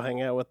we can go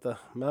hang out with the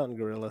mountain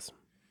gorillas.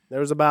 There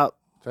was about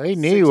so he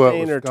knew what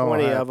 16 was or going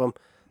 20 to of them.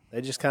 They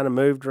just kind of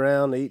moved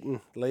around,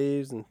 eating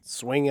leaves and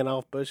swinging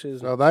off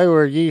bushes. So they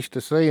were used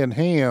to seeing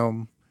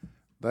him.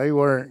 They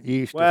weren't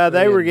used. Well, to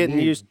they were seeing getting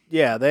you. used.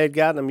 Yeah, they had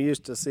gotten them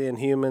used to seeing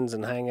humans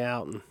and hang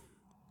out. And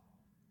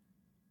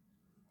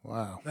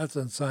Wow. That's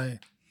insane.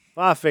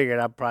 well, I figured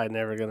I'm probably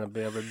never going to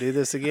be able to do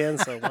this again.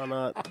 So why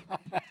not?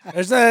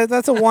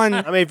 That's a one.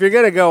 I mean, if you're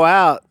going to go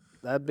out,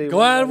 that'd be Go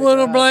one out way to with go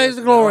a out, blaze just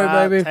of go glory,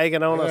 out, baby.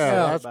 Taking on a Yeah,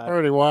 that's silverback.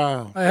 pretty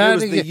wild. I It had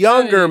was to the get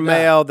younger Johnny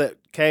male that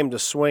came to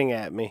swing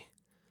at me.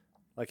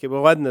 Like it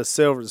wasn't the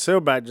silver. The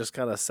silverback just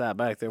kind of sat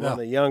back there. One Yeah. of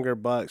the younger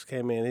bucks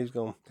came in. He was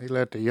going. He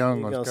let the young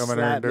He was ones gonna come in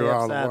there and slap me do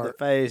all upside the work.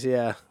 face.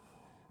 Yeah.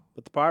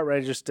 But the park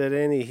ranger stood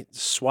in. He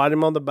swatted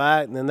him on the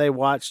back, and then they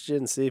watched you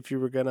and see if you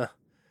were gonna.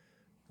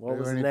 What Do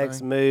was the anything?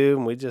 next move?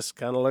 And we just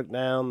kind of looked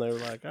down. They were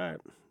like, "All right."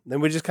 Then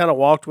we just kind of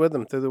walked with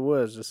them through the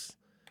woods. Just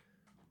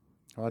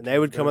and they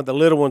would come up. The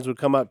little ones would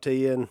come up to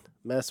you and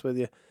mess with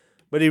you.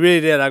 But he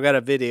really did. I've got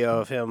a video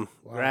of him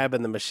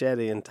grabbing the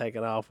machete and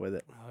taking off with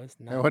it.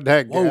 And what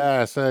that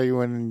guy say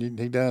when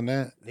he done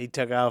that? He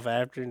took off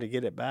after him to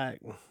get it back.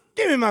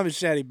 Give me my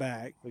machete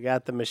back. We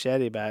got the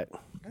machete back.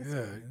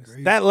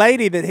 That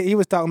lady that he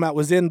was talking about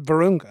was in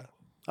Virunga.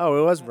 Oh,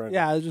 it was Virunga.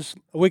 Yeah, I just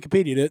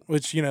Wikipedia'd it,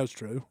 which you know is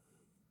true.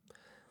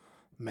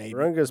 Maybe.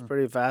 Virunga's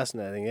pretty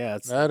fascinating. Yeah,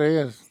 it's That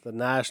is. the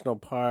national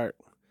park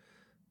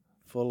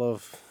full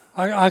of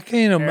I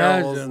can't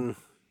animals imagine and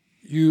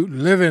you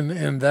living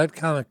in that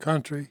kind of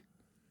country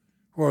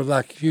where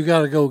like you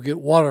got to go get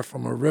water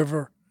from a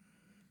river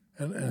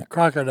and a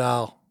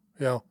crocodile,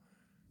 you know,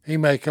 he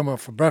may come up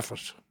for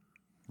breakfast.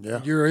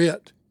 Yeah. You're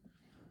it.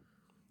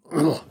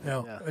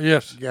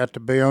 Yes. You got to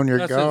be on your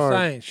That's guard.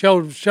 insane.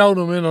 Showed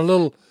them in a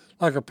little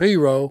like a pea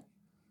row,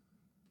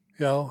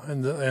 you know,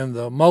 and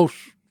the most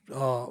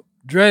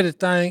dreaded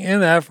thing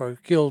in Africa,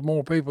 kills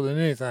more people than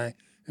anything,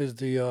 is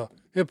the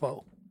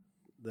hippo.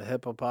 the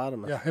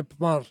hippopotamus. Yeah,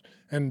 hippopotamus.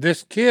 And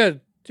this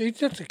kid, he's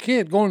just a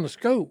kid going to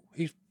school.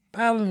 He's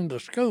paddling to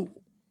school.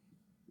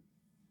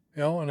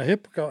 You know, and a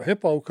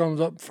hippo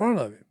comes up in front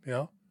of him, you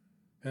know.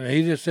 And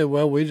he just said,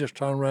 well, we just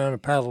turn around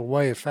and paddle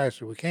away as fast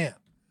as we can.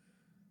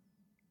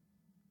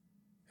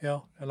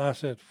 And I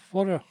said,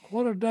 what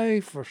a day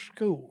for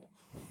school.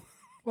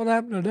 What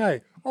happened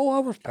today? Oh, I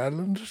was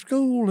paddling to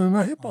school in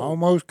a hippo.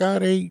 Almost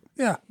got eat.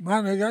 Yeah,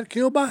 mine they got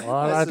killed by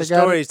hippo. That's the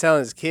story he's telling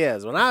his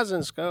kids. When I was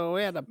in school,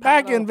 we had to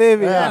Back in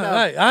Vivian.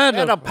 Hey, I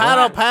had to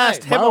paddle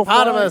past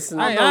hippopotamus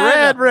and Hey, The I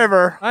had Red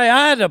River. Hey,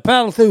 I had to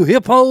paddle through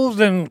hippos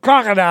and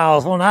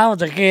crocodiles when I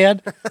was a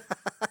kid.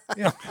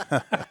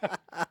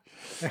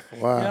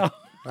 Wow.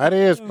 That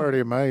is pretty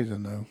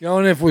amazing, though.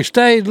 And if we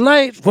stayed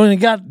late when it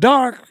got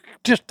dark,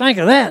 just think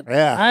of that.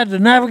 Yeah. I had to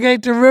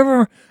navigate the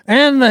river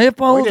and the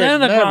hippos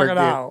and the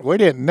crocodiles. We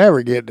didn't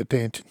never get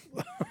detention.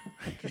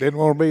 Didn't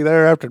want to be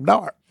there after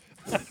dark.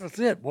 That's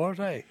it, boys.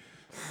 Hey.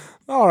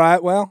 All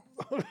right, well,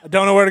 I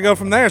don't know where to go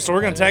from there, so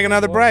we're going to take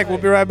another break. We'll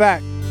be right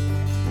back.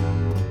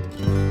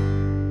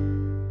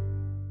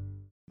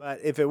 But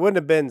if it wouldn't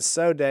have been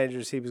so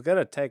dangerous, he was going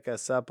to take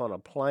us up on a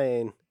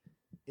plane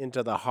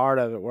into the heart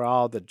of it where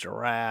all the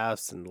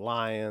giraffes and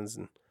lions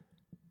and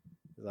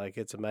like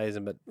it's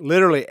amazing. But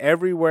literally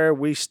everywhere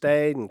we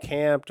stayed and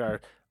camped,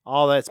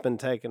 all that's been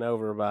taken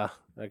over by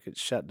like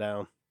it's shut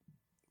down.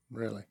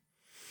 Really?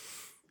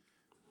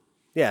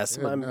 Yes,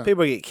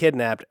 people get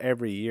kidnapped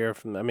every year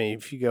from. I mean,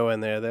 if you go in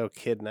there, they'll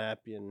kidnap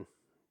you and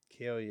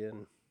kill you,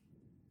 and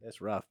it's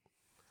rough.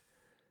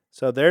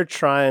 So they're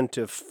trying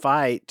to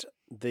fight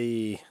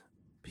the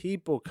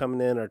people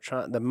coming in. Are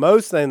trying. The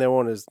most thing they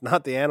want is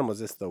not the animals;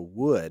 it's the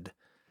wood.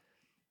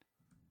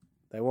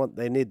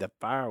 They need the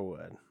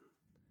firewood,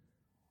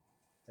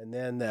 and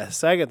then the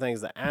second thing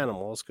is the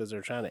animals because they're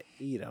trying to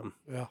eat them.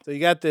 Yeah. So you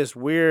got this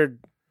weird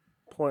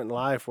point in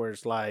life where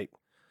it's like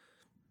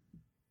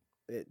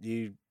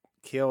you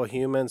kill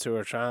humans who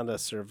are trying to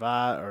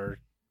survive or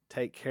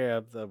take care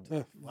of the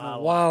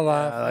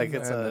wildlife. Like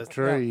it's And the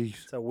trees.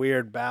 it's a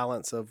weird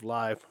balance of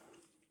life.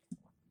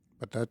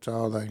 But that's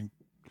all they.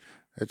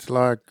 It's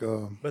like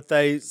But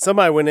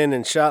somebody went in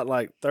and shot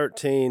like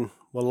 13.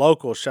 Well,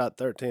 locals shot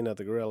 13 of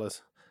the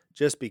gorillas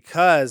just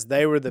because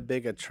they were the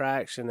big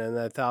attraction, and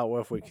they thought,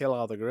 well, if we kill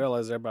all the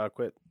gorillas, everybody will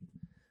quit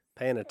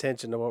paying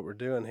attention to what we're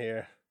doing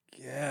here.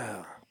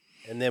 Yeah.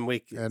 And then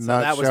And so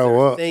not that was show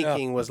their up.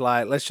 thinking was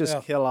like, let's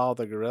just kill all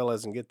the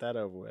gorillas and get that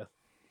over with.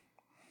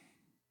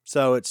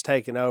 So it's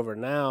taken over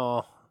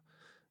now.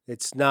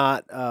 It's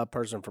not a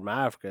person from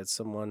Africa. It's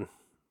someone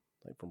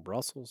like from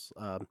Brussels.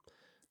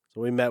 So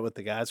we met with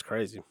the guy. It's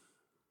crazy.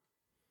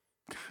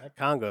 That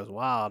Congo is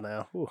wild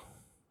now. Whew,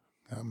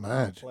 wild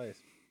imagine. place.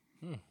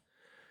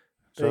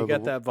 So So you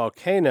got that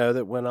volcano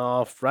that went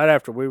off right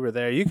after we were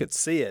there. You could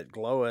see it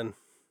glowing.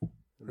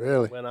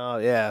 Really? Went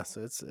off. Yeah.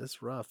 So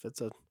it's rough.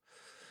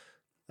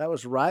 That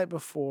was right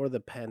before the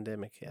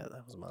pandemic hit.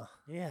 That was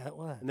Yeah, it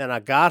was. And then I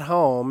got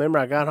home. Remember,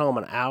 I got home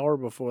an hour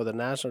before the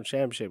national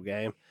championship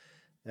game,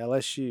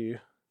 LSU,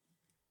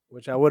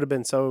 which I would have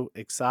been so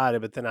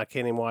excited, but then I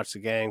can't even watch the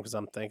game because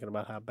I'm thinking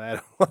about how bad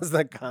it was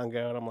in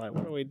Congo. And I'm like,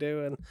 what are we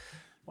doing?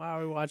 Why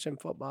are we watching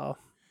football?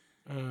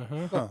 I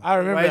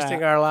remember Wasting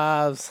that. our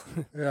lives.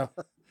 Yeah.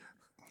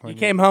 You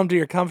came home to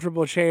your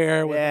comfortable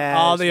chair with Yeah,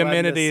 all it the just wasn't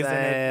amenities in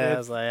same. it. I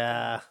was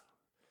like,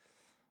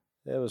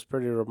 it was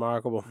pretty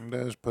remarkable. It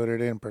does put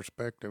it in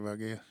perspective, I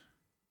guess.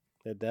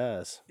 It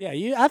does.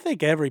 Yeah, I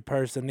think every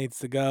person needs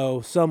to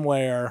go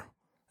somewhere,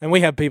 and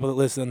we have people that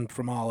listen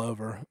from all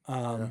over.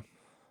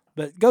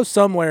 But go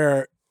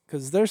somewhere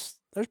because there's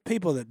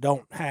people that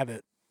don't have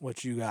it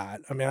what you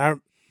got. I mean,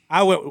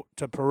 I went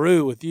to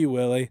Peru with you,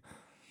 Willie,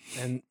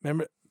 and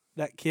remember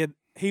that kid?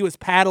 He was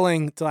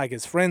paddling to like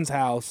his friend's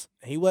house.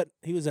 He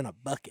was in a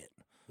bucket,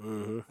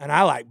 and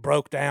I like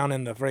broke down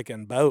in the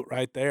freaking boat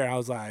right there. I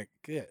was like,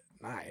 good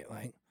night.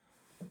 Like,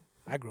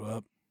 I grew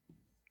up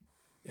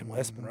in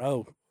West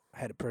Monroe. I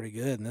had it pretty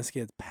good, and this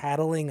kid's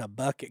paddling a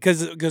bucket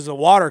because the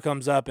water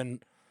comes up,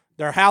 and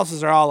their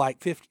houses are all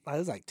like 50, it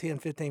was like 10,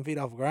 15 feet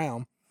off the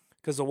ground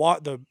because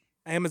the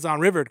Amazon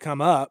River had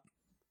come up,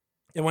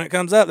 and when it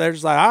comes up, they're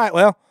just like, all right,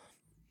 well,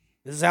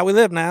 this is how we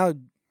live now,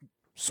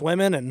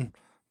 swimming and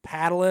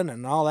paddling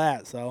and all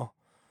that. So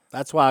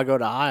That's why I go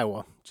to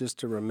Iowa, just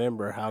to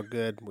remember how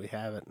good we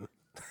have it.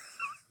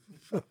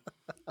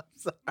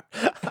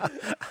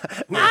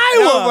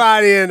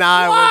 Nobody in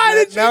Iowa. Why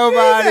did you do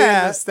nobody in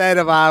that? the state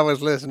of Iowa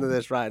is listening to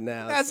this right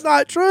now. that's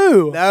not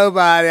true.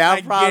 Nobody.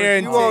 I promise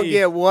guarantee you won't you.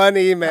 get one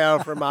email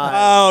from Iowa.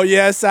 Oh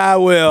yes, I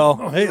will.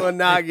 You will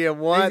not get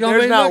one. gonna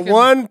There's be not looking.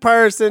 one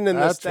person in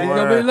the That's state. You're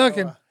where- going to be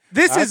looking.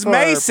 This That's is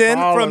where Mason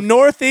Paul from is-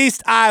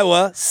 Northeast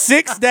Iowa.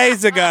 6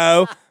 days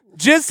ago,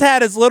 just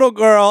had his little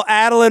girl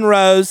Adeline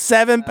Rose,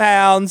 7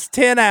 pounds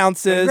 10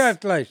 ounces.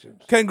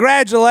 Congratulations.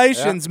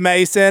 Congratulations,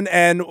 Mason.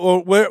 And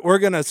we're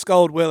going to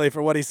scold Willie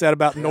for what he said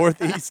about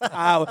Northeast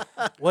Iowa.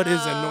 What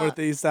is in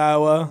Northeast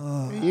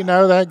Iowa? You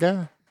know that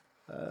guy?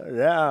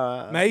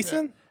 Yeah.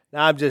 Mason? No,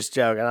 I'm just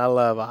joking. I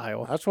love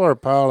Iowa. That's where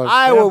Paul is.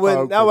 Iowa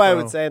wouldn't. Nobody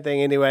would say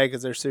anything anyway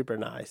because they're super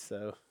nice.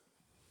 So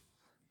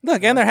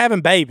Look, and they're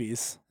having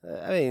babies.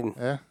 I mean,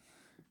 Yeah.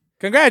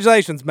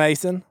 Congratulations,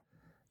 Mason.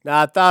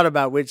 now I thought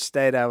about which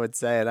state I would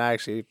say, and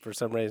actually, for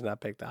some reason, I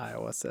picked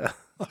Iowa. So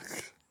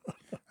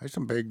There's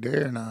some big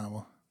deer in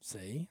Iowa.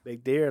 See?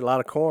 big deer, a lot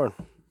of corn.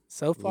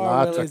 So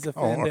far, Lots of Willie's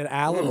offended That's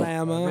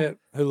Alabama, it.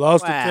 who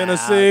lost to Wow.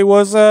 Tennessee.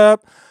 What's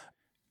up?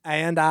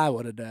 And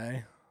Iowa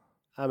today.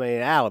 I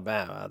mean,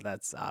 Alabama,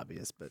 that's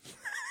obvious, but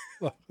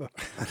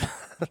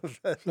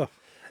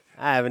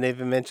I haven't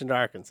even mentioned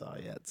Arkansas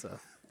yet. So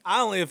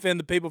I only offend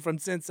the people from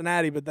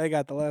Cincinnati, but they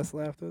got the last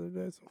laugh the other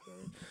day.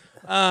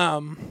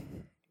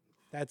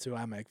 That's who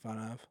I make fun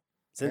of.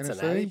 Cincinnati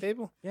Tennessee?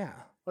 people, Yeah,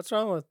 what's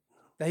wrong with?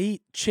 they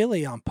eat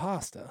chili on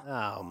pasta.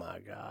 Oh my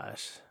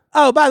gosh,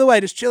 Oh, by the way,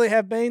 does chili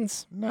have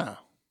beans? No,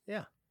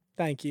 yeah,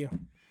 Thank you.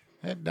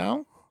 it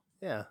don't.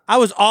 yeah, I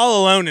was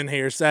all alone in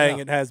here saying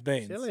it has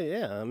beans. chili,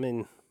 yeah. I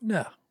mean,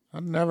 No.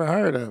 I've never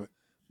heard of it.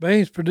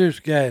 Beans produce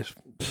gas.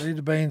 Leave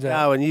the beans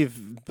out. oh, and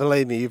you've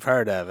believe me, you've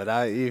heard of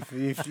it.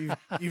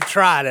 You've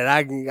tried it.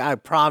 I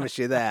promise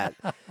you that.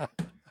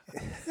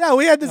 Yeah,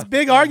 we had this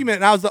big argument,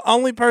 and I was the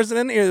only person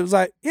in here that was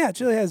like, "Yeah,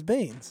 chili has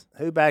beans."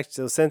 Who backed?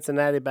 So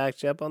Cincinnati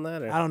backed you up on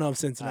that, or I don't know if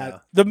Cincinnati.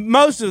 Oh. The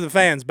most of the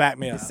fans back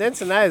me up.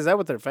 Cincinnati? Is that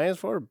what they're fans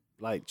for?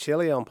 Like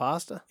chili on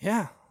pasta?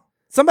 Yeah,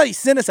 somebody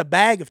sent us a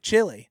bag of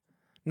chili,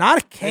 not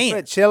a They can.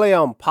 put chili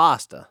on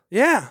pasta.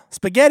 Yeah,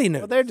 spaghetti Well,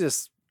 noodles. they're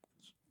just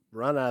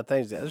run out of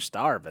things. They're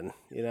starving,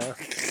 you know.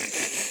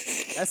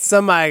 That's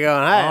somebody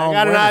going, hey, I Long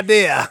got an winter.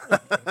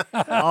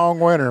 idea. Long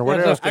winter. What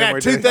That's else I can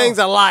we got two do? things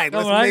I like.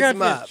 Let's No, I mix got them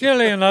this up.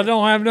 chili and I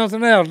don't have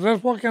nothing else.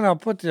 What can I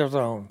put this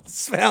on?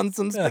 Found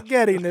some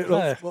spaghetti noodles,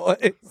 Yeah.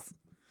 boys.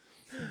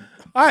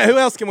 All right, who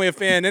else can we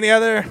offend? Any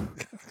other?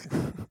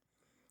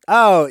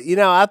 Oh, you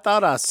know, I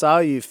thought I saw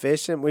you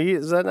fishing.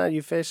 Was that not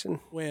you fishing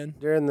When?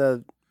 during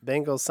the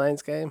Bengals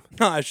Saints game?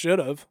 No, I should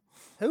have.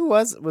 Who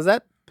was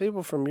that?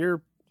 People from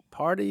your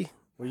party?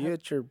 Were you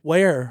at your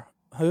Where?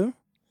 Who?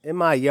 in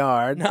my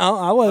yard, No,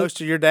 I was. close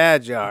to your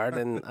dad's yard,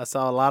 and I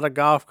saw a lot of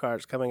golf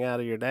carts coming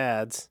out of your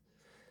dad's.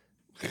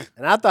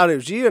 And I thought it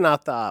was you, and I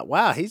thought,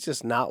 wow, he's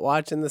just not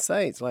watching the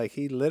Saints. Like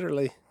he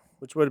literally,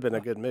 which would have been a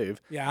good move.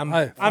 Yeah, I'm.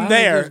 Hey, I'm I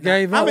there. just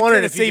gave I'm up. a I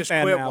wondered if Tennessee you just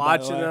fan quit now, by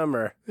the watching way. them,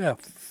 or Yeah,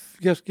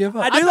 just give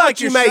up. I do thought like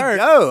you your may shirt.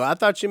 go. I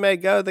thought you may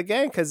go to the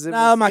game because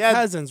No, my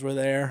cousins were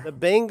there. the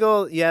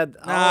Bengal. You had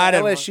all I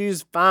didn't want-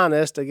 LSU's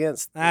finest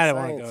against. The I didn't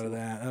want to Saints. go to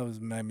that. That was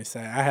made me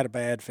say I had a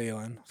bad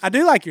feeling. I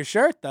do like your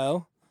shirt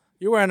though.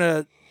 You're wearing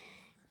a.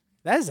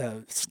 That's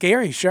a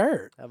scary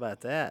shirt. How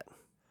about that?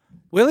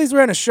 Willie's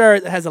wearing a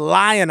shirt that has a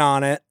lion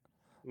on it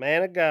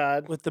Man of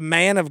God, with the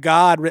man of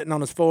God written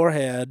on his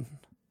forehead.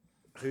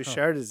 whose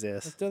shirt is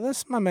this? So this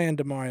is my man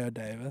Demario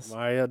Davis.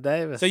 Mario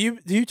Davis. So do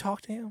you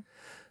talk to him?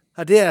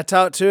 I did. I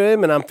talked to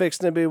him, and I'm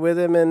fixing to be with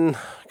him in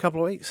a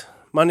couple of weeks.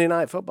 Monday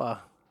Night Football.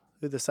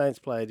 Who the Saints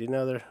play? Do you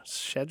know their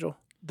schedule?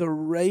 The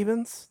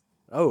Ravens.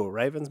 Oh,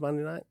 Ravens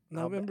Monday night.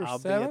 November I'll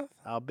 7th?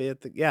 I'll be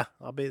at the. Yeah,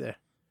 I'll be there.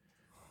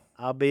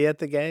 I'll be at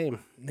the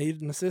game.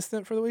 Need an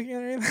assistant for the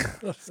weekend or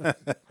anything?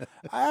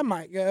 I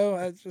might go.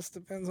 It just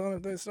depends on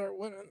if they start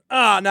winning.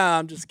 Oh no,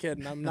 I'm just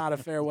kidding. I'm not a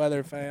fair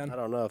weather I fan.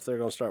 don't know if they're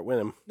gonna start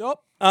winning. Nope.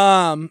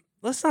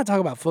 Let's not talk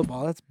about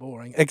football. That's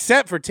boring.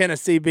 Except for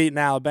Tennessee beating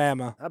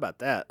Alabama. How about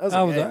that? That was a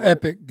an game.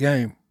 epic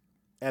game.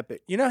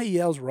 Epic. You know he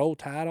yells "Roll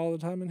Tide" all the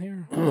time in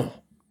here. Do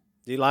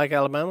you like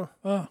Alabama?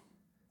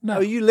 No, Oh,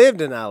 you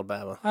lived in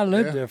Alabama. I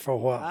lived Yeah. there for a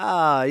while.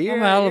 Ah, you're I'm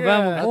an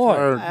Alabama you're a- boy.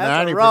 Or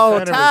That's a 90% roll of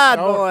his tide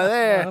score. boy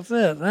there. That's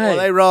it. Well, Hey,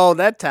 they rolled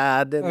that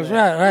tide, didn't that's they?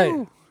 right.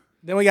 Hey,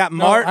 Then we got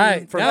Martin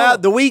hey, from no. Well,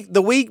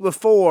 the week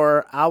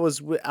before, I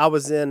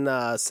was in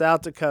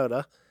South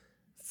Dakota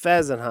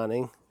pheasant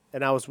hunting,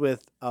 and I was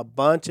with a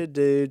bunch of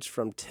dudes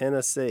from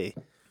Tennessee,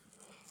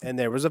 and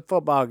there was a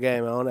football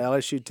game on,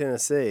 LSU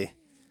Tennessee.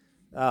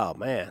 Oh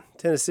man,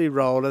 Tennessee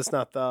rolled us, and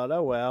I thought,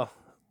 oh well,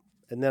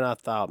 and then I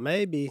thought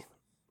maybe,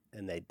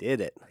 and they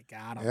did it. I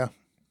got him. Yeah.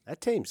 That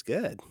team's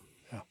good.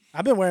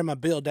 I've been wearing my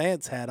Bill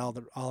Dance hat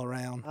all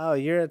around. Oh,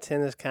 you're a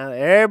tennis kind of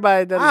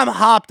everybody. Doesn't, I'm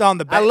hopped on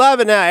the I back. love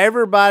it now.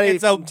 Everybody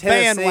It's a from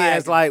Tennessee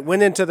has bandwagon. like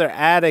went into their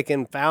attic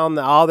and found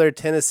all their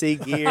Tennessee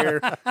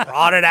gear,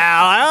 brought it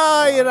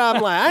out. Oh, you know,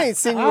 I'm like, I ain't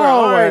seen you wear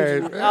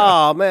Always, orange.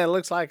 Oh man, it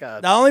looks like a.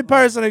 The only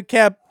person who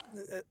kept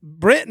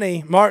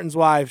Brittany, Martin's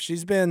wife,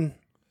 she's been.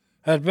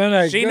 has been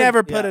a She good,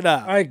 never put it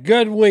up, a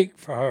good week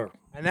for her.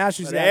 and now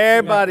she's But got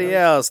everybody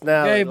else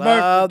now they Gave birth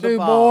to love the 2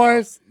 balls.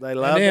 boys, They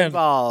love the then-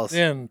 balls.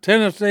 Then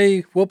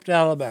Tennessee whooped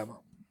Alabama.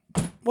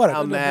 What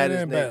How a, mad been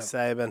is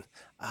any Nick Saban?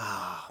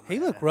 he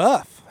looked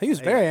rough. He was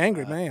a very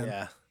angry man.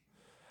 Yeah.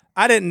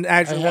 I didn't They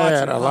actually watch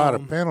had it a at lot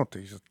of home.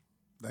 penalties,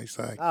 they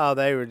say. Oh,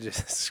 they were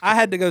just. I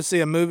had to go see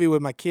a movie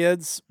with my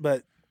kids,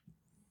 but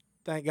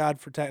thank God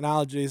for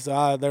technology.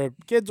 So their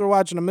kids were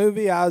watching a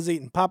movie. I was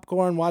eating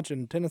popcorn,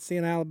 watching Tennessee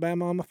and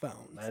Alabama on my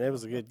phone. Man, it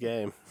was a good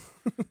game.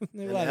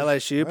 They And were like,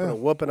 LSU put a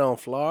whooping on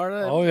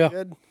Florida. It Oh, was yeah.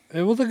 Good.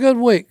 It was a good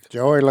week.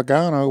 Joey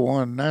Logano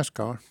won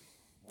NASCAR.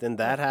 Then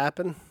that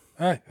happened.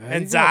 Hey, there you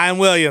and go. Zion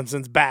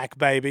Williamson's back,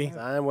 baby.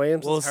 Zion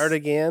Williams Well, is hurt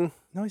again.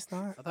 No, he's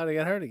not. I thought he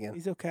got hurt again.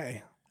 He's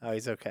okay. Oh,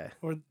 he's okay.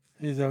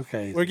 He's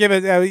okay. We're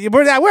giving.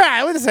 We're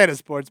just saying a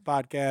sports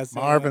podcast.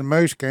 Marvin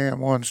Muscamp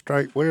won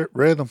straight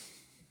rhythm.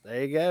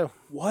 There you go.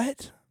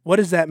 What? What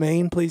does that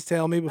mean? Please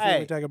tell me before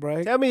Hey, we take a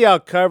break. Tell me y'all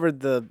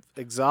covered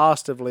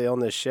exhaustively on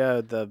this show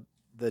the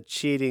the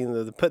cheating,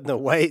 the putting the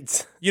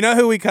weights. You know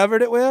who we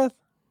covered it with?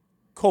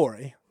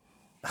 Corey.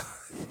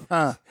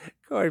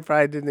 Corey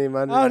probably didn't even Oh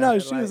understand. no,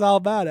 she was all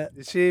about it.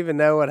 Did she even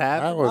know what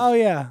That happened? was Oh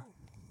yeah.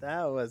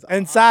 That was.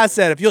 And Si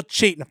said, if you'll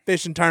cheat in a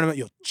fishing tournament,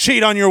 you'll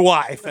cheat on your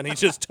wife. And he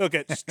just took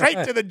it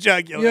straight to the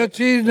jugular. You're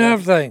cheating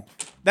everything.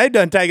 They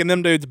done taking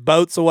them dudes'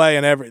 boats away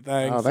and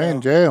everything. oh, so they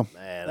in jail.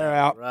 Man, they're that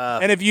out. was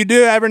rough. And if you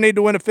do ever need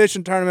to win a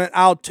fishing tournament,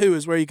 aisle 2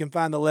 is where you can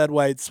find the lead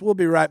weights. We'll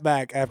be right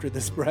back after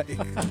this break.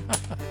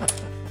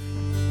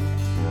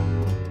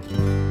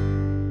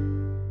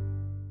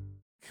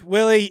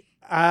 Willie,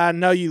 I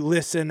know you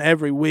listen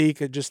every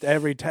week, or just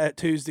every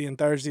Tuesday and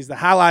Thursdays, the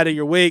highlight of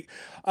your week.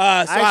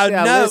 Actually, I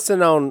I know.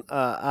 listen on.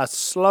 I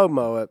slow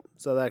mo it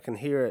so that I can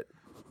hear it,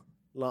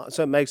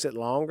 so it makes it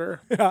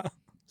longer. Yeah.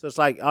 So it's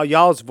like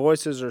y'all's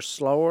voices are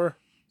slower.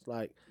 It's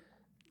like,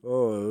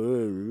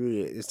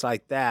 it's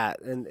like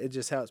that, and it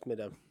just helps me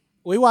to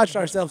We watched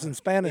ourselves in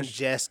Spanish.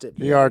 ingest it.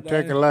 You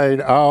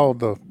articulate all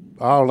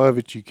of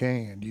it you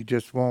can. You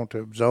just want to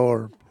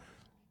absorb.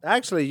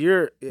 Actually,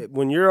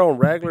 when you're on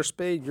regular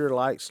speed, you're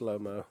like slow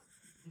mo.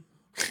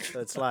 So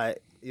it's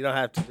like you don't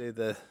have to do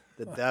the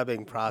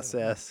dubbing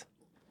process.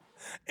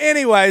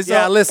 Anyway, so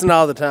Yeah, I listen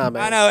all the time,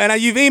 man. I know,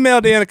 and you've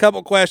emailed in a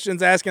couple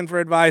questions asking for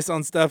advice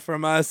on stuff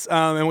from us,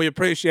 and we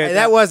appreciate Hey,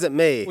 that. that wasn't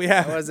me. We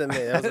have- That wasn't me.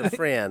 That was a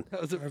friend.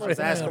 That was a I was friend.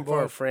 asking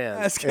for a friend.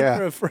 Asking Yeah.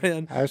 for a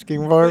friend.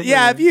 Asking for it.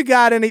 Yeah, if you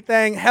got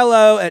anything,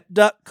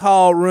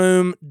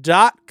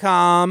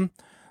 hello@duckcallroom.com.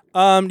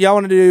 Y'all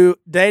want to do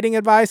dating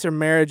advice or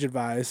marriage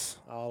advice?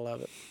 All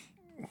of it.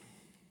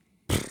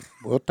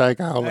 We'll take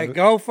all Hey, of it.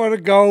 go for the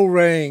gold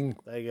ring.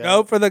 There you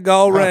Go for the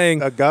gold ring.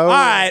 the gold All ring.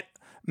 right.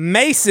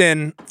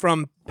 Mason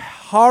from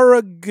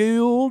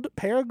Paragould.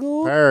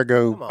 Paragould.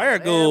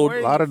 Paragould.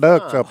 A lot of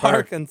ducks up there.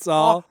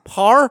 Arkansas.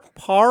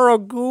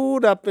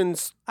 Paragould up in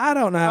I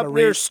don't know how to up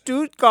near read.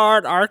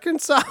 Stuttgart,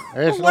 Arkansas.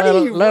 It's a What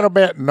little, are you little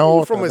bit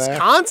north from of that.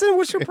 Wisconsin?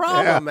 What's your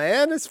problem, Yeah.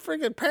 man? It's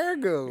freaking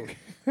Paragould.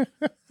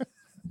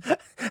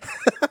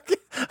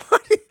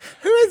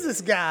 Who is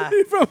this guy?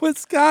 From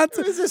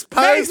Wisconsin. Who is this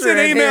Mason poser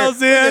in here emails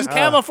with in. his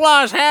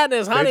camouflage hat and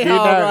his Did honey you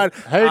hog know, on?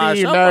 who do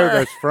you know somewhere-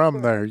 that's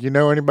from there? You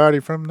know anybody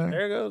from there?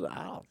 There goes.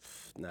 Oh,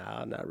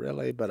 no, not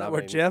really. But I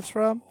Where mean, Jeff's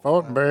from?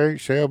 Fortenberry,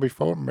 Shelby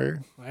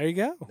Fortenberry. There you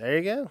go. there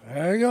you go.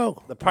 There you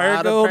go. The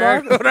Paragould,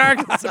 Paragould.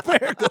 Arkansas.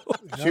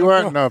 Paragould. She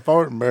wasn't no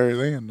Fortenberry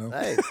then, though.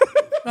 Hey,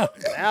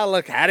 now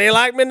look. How do you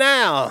like me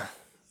now?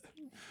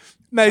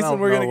 Mason,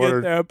 we're know going to what get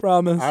her- there, I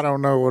promise. I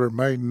don't know what her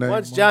maiden name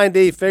Once was. Johnny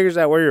D figures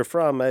out where you're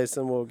from,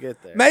 Mason, we'll get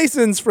there.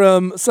 Mason's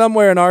from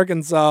somewhere in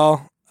Arkansas,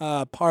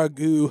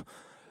 Paragould.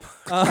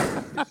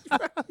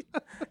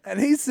 And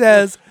he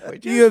says,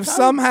 you have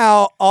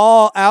somehow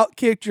all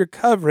outkicked your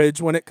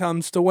coverage when it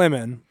comes to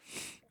women.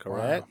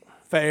 Correct.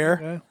 Fair.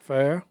 Yeah,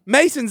 fair.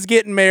 Mason's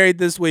getting married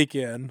this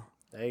weekend.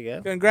 There you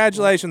go.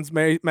 Congratulations,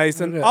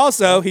 Mason. Yeah.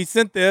 Also, he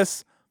sent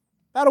this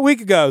about a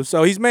week ago,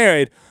 so he's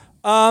married.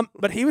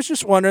 But he was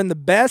just wondering the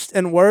best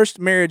and worst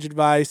marriage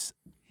advice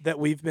that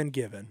we've been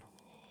given.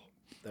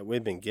 That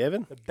we've been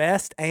given. The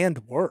best and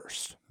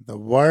worst. The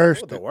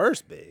worst. What would the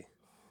worst be?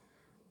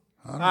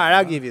 All right,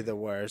 I'll give you the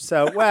worst.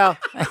 So, well,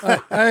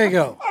 There you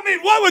go. I mean,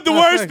 what would the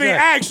worst be? okay.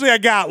 Actually, I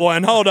got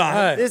one. Hold on.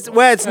 Hey,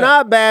 it's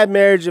not bad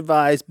marriage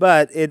advice,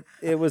 but it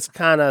was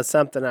kind of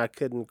something I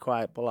couldn't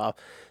quite pull off.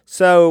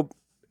 So,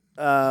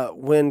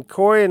 when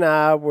Corey and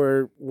I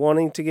were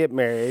wanting to get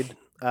married,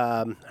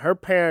 her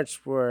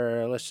parents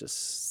were, let's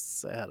just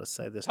say how to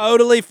say this.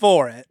 Totally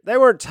for it. They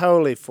weren't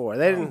totally for it.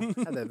 They didn't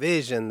have the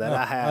vision that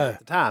I had at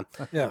the time.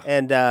 Yeah.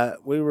 And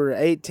we were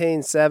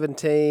 18,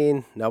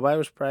 17. Nobody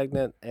was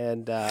pregnant.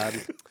 And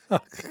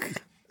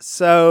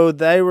so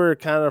they were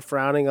kind of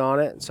frowning on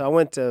it. So I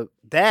went to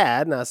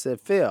Dad and I said,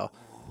 Phil,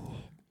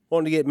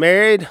 wanting to get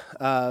married.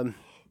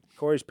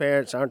 Corey's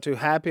parents aren't too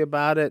happy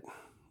about it.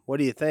 What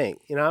do you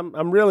think? You know,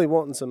 I'm really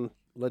wanting some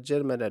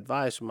legitimate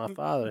advice from my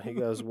father. He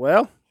goes,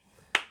 well,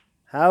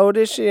 how old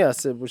is she? I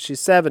said, well, she's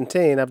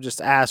 17. I've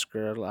just asked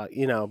her, like,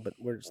 you know, but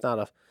it's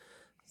not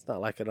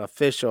like an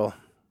official.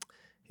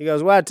 He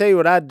goes, well, I tell you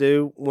what I'd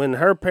do. When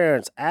her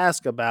parents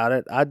ask about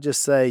it, I'd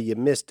just say you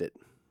missed it.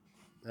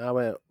 And I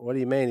went, what do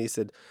you mean? He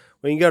said,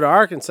 well, you can go to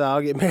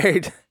Arkansas, get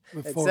married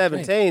at 14.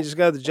 17. Just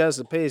go to the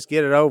Justice of Peace,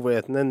 get it over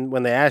with. And then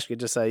when they ask you,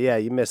 just say, yeah,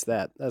 you missed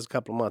that. That was a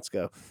couple of months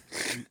ago.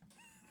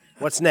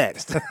 What's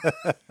next?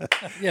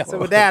 yeah. So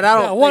with that, I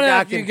Yeah, don't what think I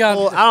else you can got?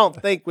 pull, I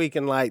don't think we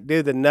can like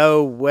do the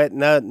no wet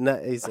nut.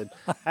 He said,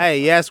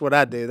 "Hey, yes, what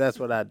I do. That's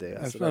what I do."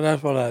 I said,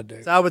 That's what I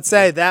do. so I would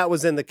say that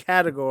was in the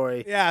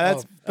category Yeah,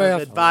 that's of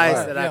Best advice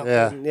right, that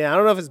yeah. I couldn't- yeah. I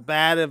don't know if it's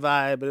bad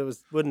advice, but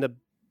wouldn't have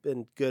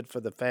been good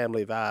for the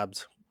family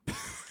vibes.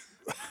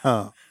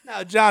 no,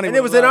 Johnny. And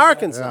it was in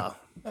Arkansas.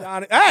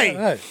 Johnny. Hey,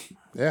 Hey,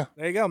 Yeah,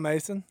 there you go,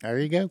 Mason. there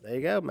you go. There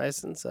you go,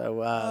 Mason. So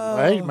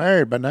Well, he's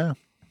married by now.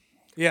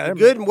 Yeah, they're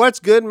good. What's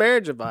good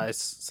marriage advice?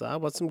 So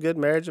what's some good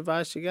marriage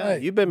advice you got? Hey,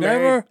 You've been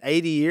never- married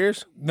 80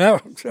 years.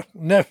 never,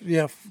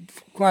 yeah,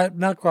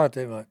 not quite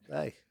that much.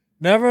 Hey,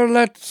 Never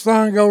let the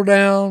sun go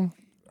down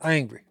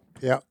angry.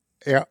 Yeah,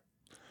 yeah.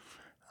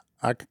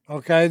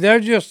 Okay,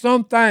 there's just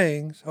some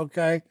things,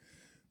 okay,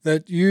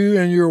 that you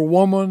and your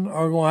woman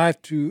are going to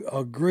have to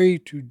agree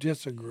to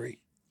disagree.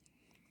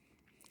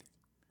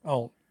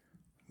 Oh,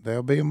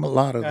 There'll be a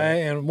lot of that.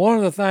 okay. And one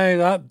of the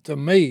things to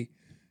me,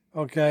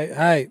 okay,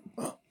 hey,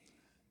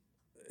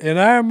 in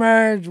our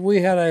marriage,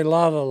 we had a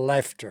lot of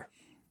laughter,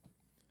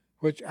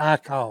 which I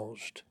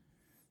caused.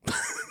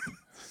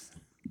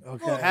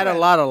 Okay. Had a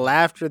lot of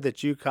laughter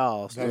that you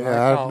caused.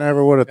 Yeah, I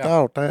never would have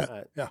thought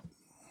that. Yeah.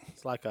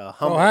 It's like a Oh,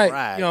 humble hey,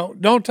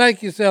 brag. don't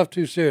take yourself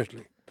too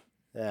seriously.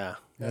 Yeah.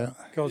 Yeah.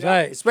 Because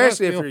hey,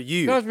 Especially if trust me- you're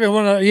you.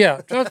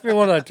 Trust me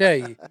when I tell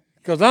you,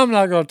 because I'm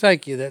not going to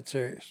take you that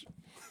serious.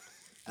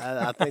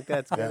 I think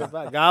that's good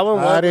advice. Goblin,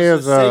 what That was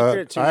is, the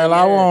secret to your I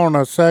marriage? want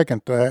to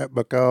second that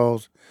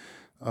because,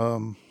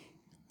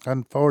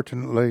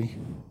 unfortunately,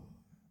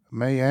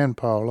 me and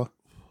Paula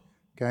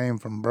came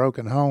from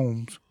broken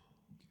homes,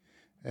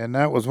 and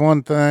that was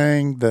one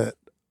thing that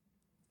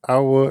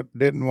I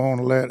didn't want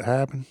to let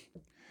happen.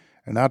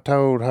 And I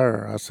told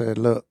her, I said,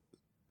 look,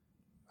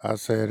 I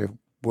said, if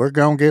we're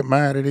going to get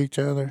mad at each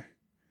other,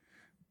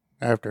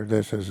 after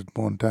this is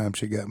one time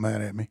she got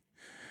mad at me,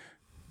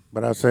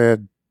 but I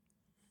said,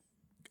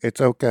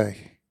 it's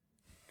okay.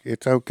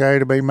 It's okay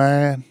to be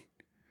mad.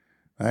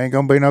 There ain't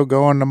going to be no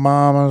going to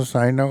mamas.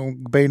 Ain't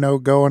going to be no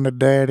going to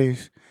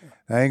daddies.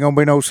 There ain't going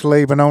to be no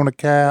sleeping on the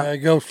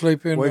couch. Go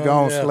sleep in. We're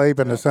going to sleep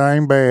in the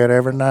same bed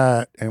every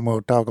night, and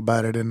we'll talk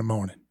about it in the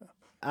morning.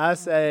 I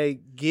say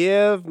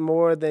give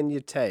more than you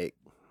take.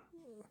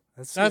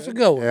 That's a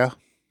good one. Yeah.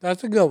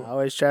 That's a good I one.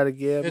 always try to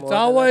give It's more than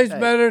I always take.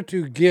 better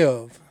to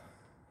give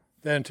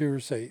than to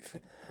receive.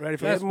 Ready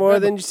for Give this? more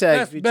than you take.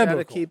 that's If you try to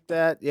biblical. keep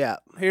that, yeah.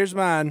 Here's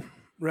mine.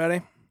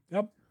 Ready?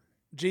 Yep.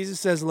 Jesus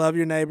says, "Love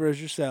your neighbor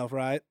as yourself."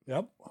 Right?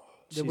 Yep.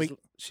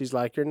 She's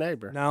like your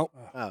neighbor. No.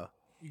 Oh.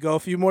 You go a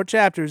few more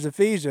chapters.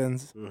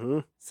 Ephesians Mm-hmm.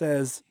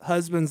 says,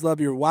 "Husbands, love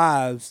your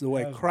wives the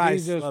way As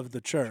Christ Jesus loved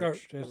the church."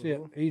 Church. That's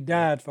it. He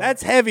died for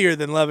That's us. heavier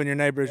than loving your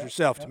neighbor as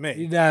yourself to He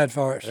me. died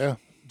for us. Yeah.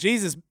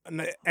 Jesus,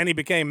 and he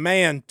became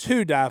man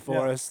to die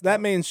for Yeah. us.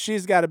 That means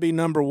she's got to be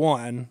number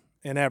one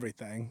in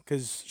everything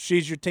because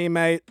she's your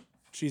teammate.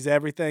 She's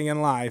everything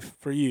in life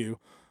for you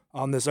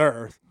on this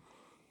earth.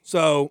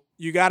 So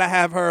you got to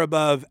have her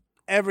above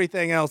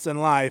everything else in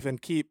life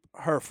and keep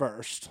her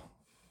first.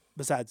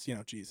 Besides,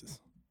 Jesus.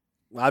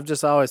 I've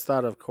just always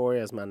thought of Corey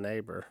as my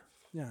neighbor,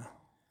 Yeah.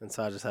 and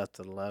so I just have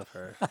to love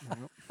her.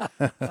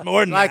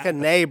 More than Like that. a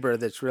neighbor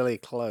that's really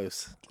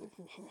close.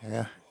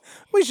 Yeah.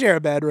 We share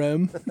a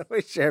bedroom.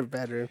 We share a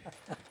bedroom.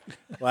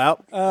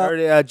 Well,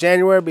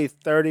 January will be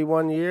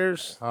 31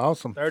 years.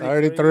 Awesome.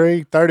 33.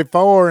 33,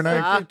 34, and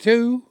April.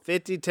 52.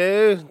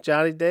 52,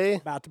 Johnny D.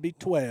 About to be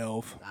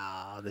 12.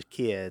 Ah, the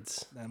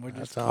kids. And we're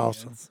just That's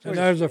awesome. kids. And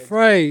there's a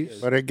phrase.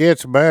 But it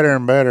gets better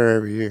and better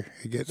every year.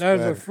 It gets There's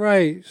better. a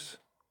phrase.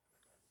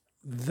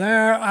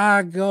 There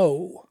I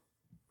go.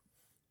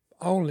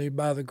 Only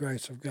by the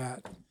grace of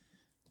God.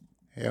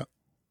 Yeah.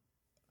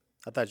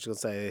 I thought you were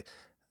going to say,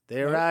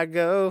 there I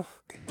go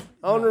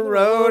on the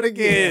road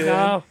again.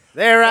 No,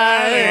 There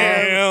I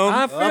am.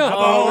 I feel Up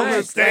on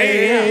the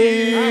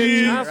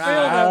stage. I feel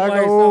that way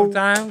I go.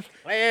 sometimes.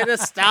 Playing a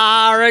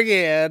star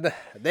again.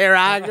 There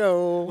I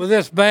go. With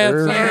this bad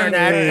Turn singing,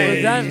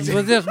 that page.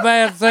 with this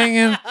bad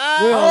singing,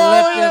 we'll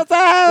Oh, let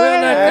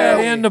that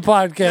end the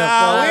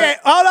podcast.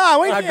 Hold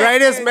on. We My can't-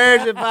 greatest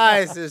marriage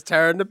advice is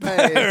turn the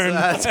page.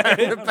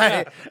 Turn the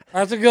page.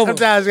 That's a good one.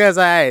 Sometimes you gotta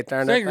say, hey,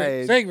 turn the Secret,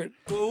 page. secret.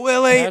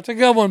 Willie, That's a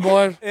good one,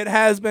 boys. it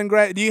has been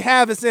great. Do you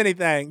have us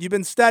anything? You've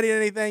been studying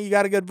anything? You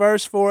got a good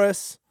verse for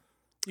us?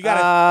 You got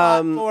a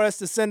thought for us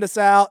to send us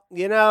out?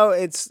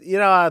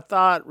 I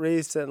thought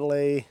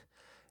recently,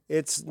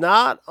 it's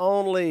not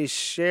only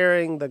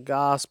sharing the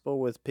gospel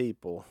with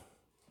people.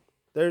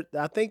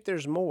 I think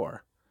there's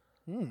more.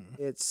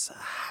 It's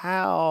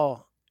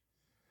how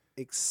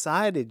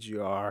excited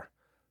you are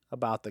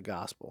about the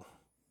gospel.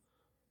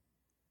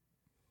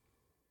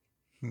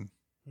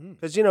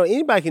 Because,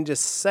 anybody can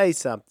just say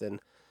something,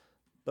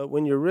 but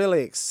when you're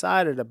really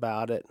excited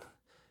about it,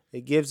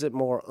 it gives it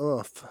more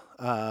oomph.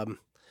 I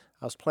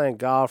was playing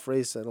golf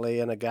recently,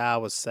 and a guy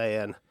was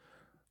saying,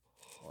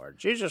 or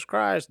Jesus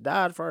Christ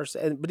died for us.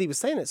 But he was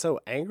saying it so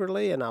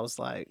angrily, and I was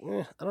like,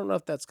 I don't know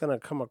if that's going to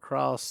come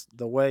across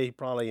the way he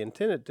probably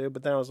intended to.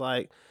 But then I was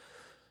like,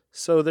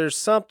 so there's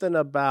something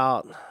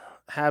about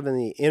having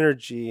the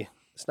energy.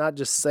 It's not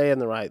just saying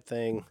the right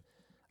thing.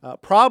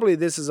 Probably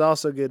this is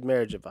also good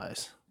marriage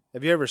advice.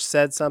 Have you ever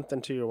said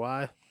something to your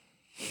wife?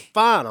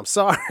 Fine, I'm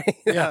sorry.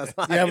 Yeah,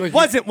 but It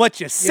wasn't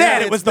what you said.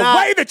 Yeah, it was it's the not-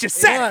 way that you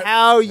said it.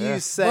 how you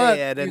say but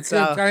it. you, And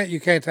so,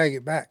 you can't take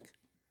it back.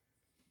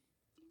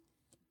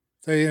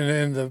 See,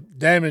 and the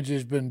damage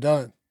has been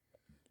done.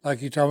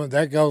 Like you told me,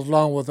 that goes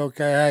along with,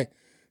 okay,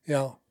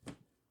 hey,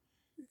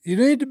 you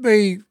need to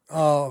be,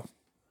 the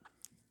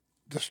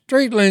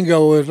street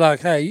lingo is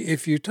like, hey,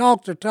 if you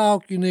talk the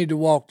talk, you need to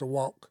walk the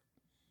walk.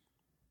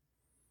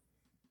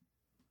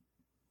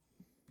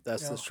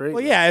 that's the street.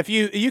 Well, yeah, if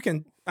you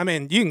can I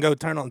mean, you can go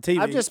turn on TV.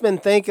 I've just been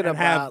thinking and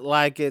about have-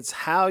 like it's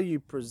how you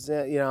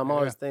present. You know, I'm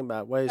always thinking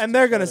about ways, and to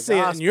they're going to see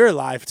it in your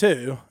life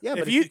too. Yeah,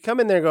 but if if you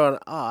come in there going,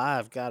 "Oh,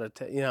 I've got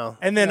to,"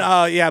 and then,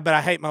 oh yeah, but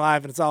I hate my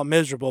life and it's all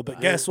miserable.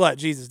 But guess what?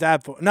 Jesus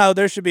died for. No,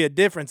 there should be a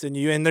difference in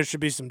you, and there should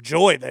be some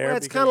joy there. Well,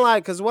 it's kind of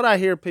like because what I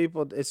hear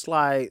people, it's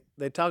like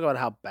they talk about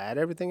how bad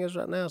everything is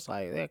right now. It's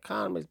like the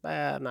economy's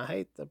bad, and I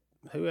hate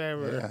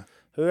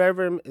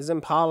whoever is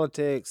in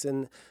politics,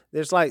 and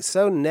there's like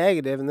so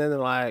negative, and then they're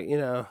like,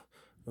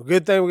 well,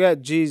 good thing we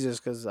got Jesus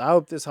because I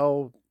hope this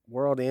whole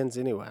world ends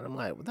anyway. And I'm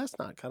like, well, that's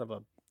not kind of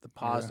the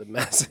positive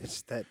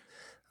message that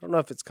I don't know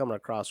if it's coming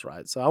across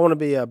right. So I want to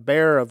be a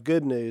bearer of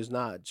good news,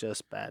 not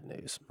just bad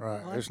news.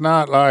 Right. It's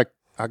not like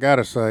I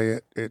gotta say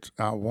it. It's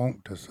I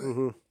want to say.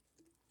 Mm-hmm.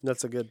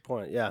 That's a good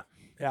point. Yeah.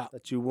 Yeah.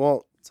 That you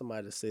want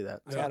somebody to see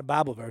that. I got a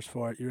Bible verse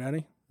for it. You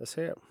ready? Let's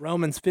hear it.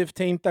 Romans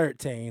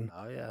 15:13.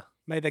 Oh yeah.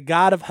 May the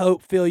God of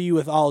hope fill you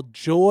with all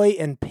joy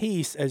and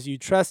peace as you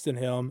trust in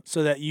him,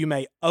 so that you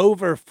may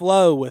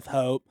overflow with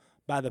hope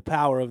by the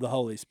power of the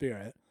Holy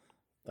Spirit.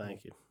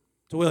 Thank you.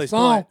 To Willie's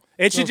song- point,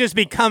 it should just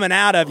be coming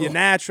out of you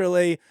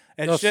naturally.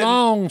 And The shouldn't-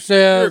 song If you're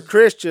a says,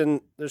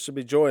 Christian, there should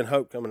be joy and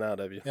hope coming out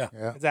of you. Yeah.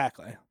 Yeah.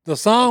 Exactly. the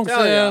song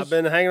Tell you, I've says,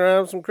 been hanging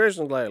around with some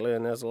Christians lately,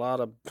 and there's a lot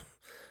of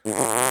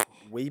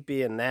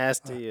weepy and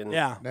nasty and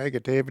Yeah.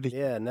 Negativity.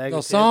 negative.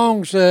 the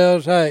song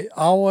says, hey,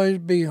 always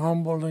be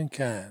humble and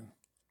kind.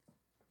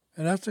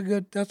 And that's a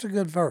good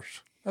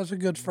verse. That's a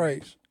good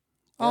phrase.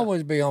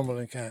 Always be humble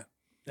and kind.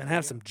 And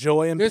have some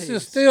joy and This peace.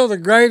 is still the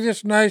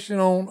greatest nation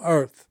on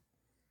earth.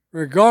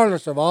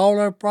 Regardless of all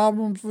our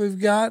problems we've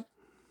got,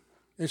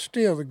 it's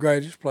still the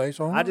greatest place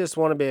on I earth. just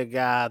want to be a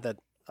guy that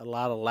a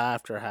lot of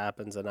laughter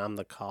happens, and I'm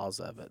the cause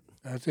of it.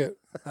 That's it.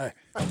 Hey,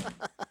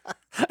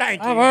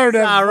 Thank you. I've heard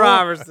that Cy before.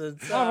 Robertson.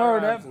 I've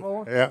heard that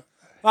before. Yeah.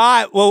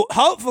 All right. Well,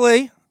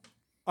 hopefully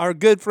our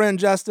good friend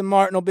Justin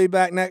Martin will be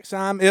back next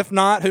time. If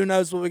not, who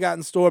knows what we got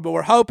in store, but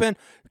we're hoping.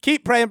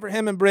 Keep praying for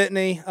him and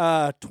Brittany.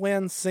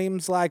 Twins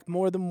seems like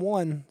more than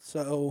one,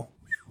 so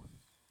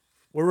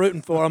we're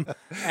rooting for them.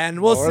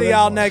 And we'll see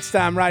y'all next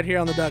time right here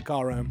on the Duck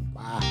Call Room.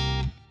 Bye.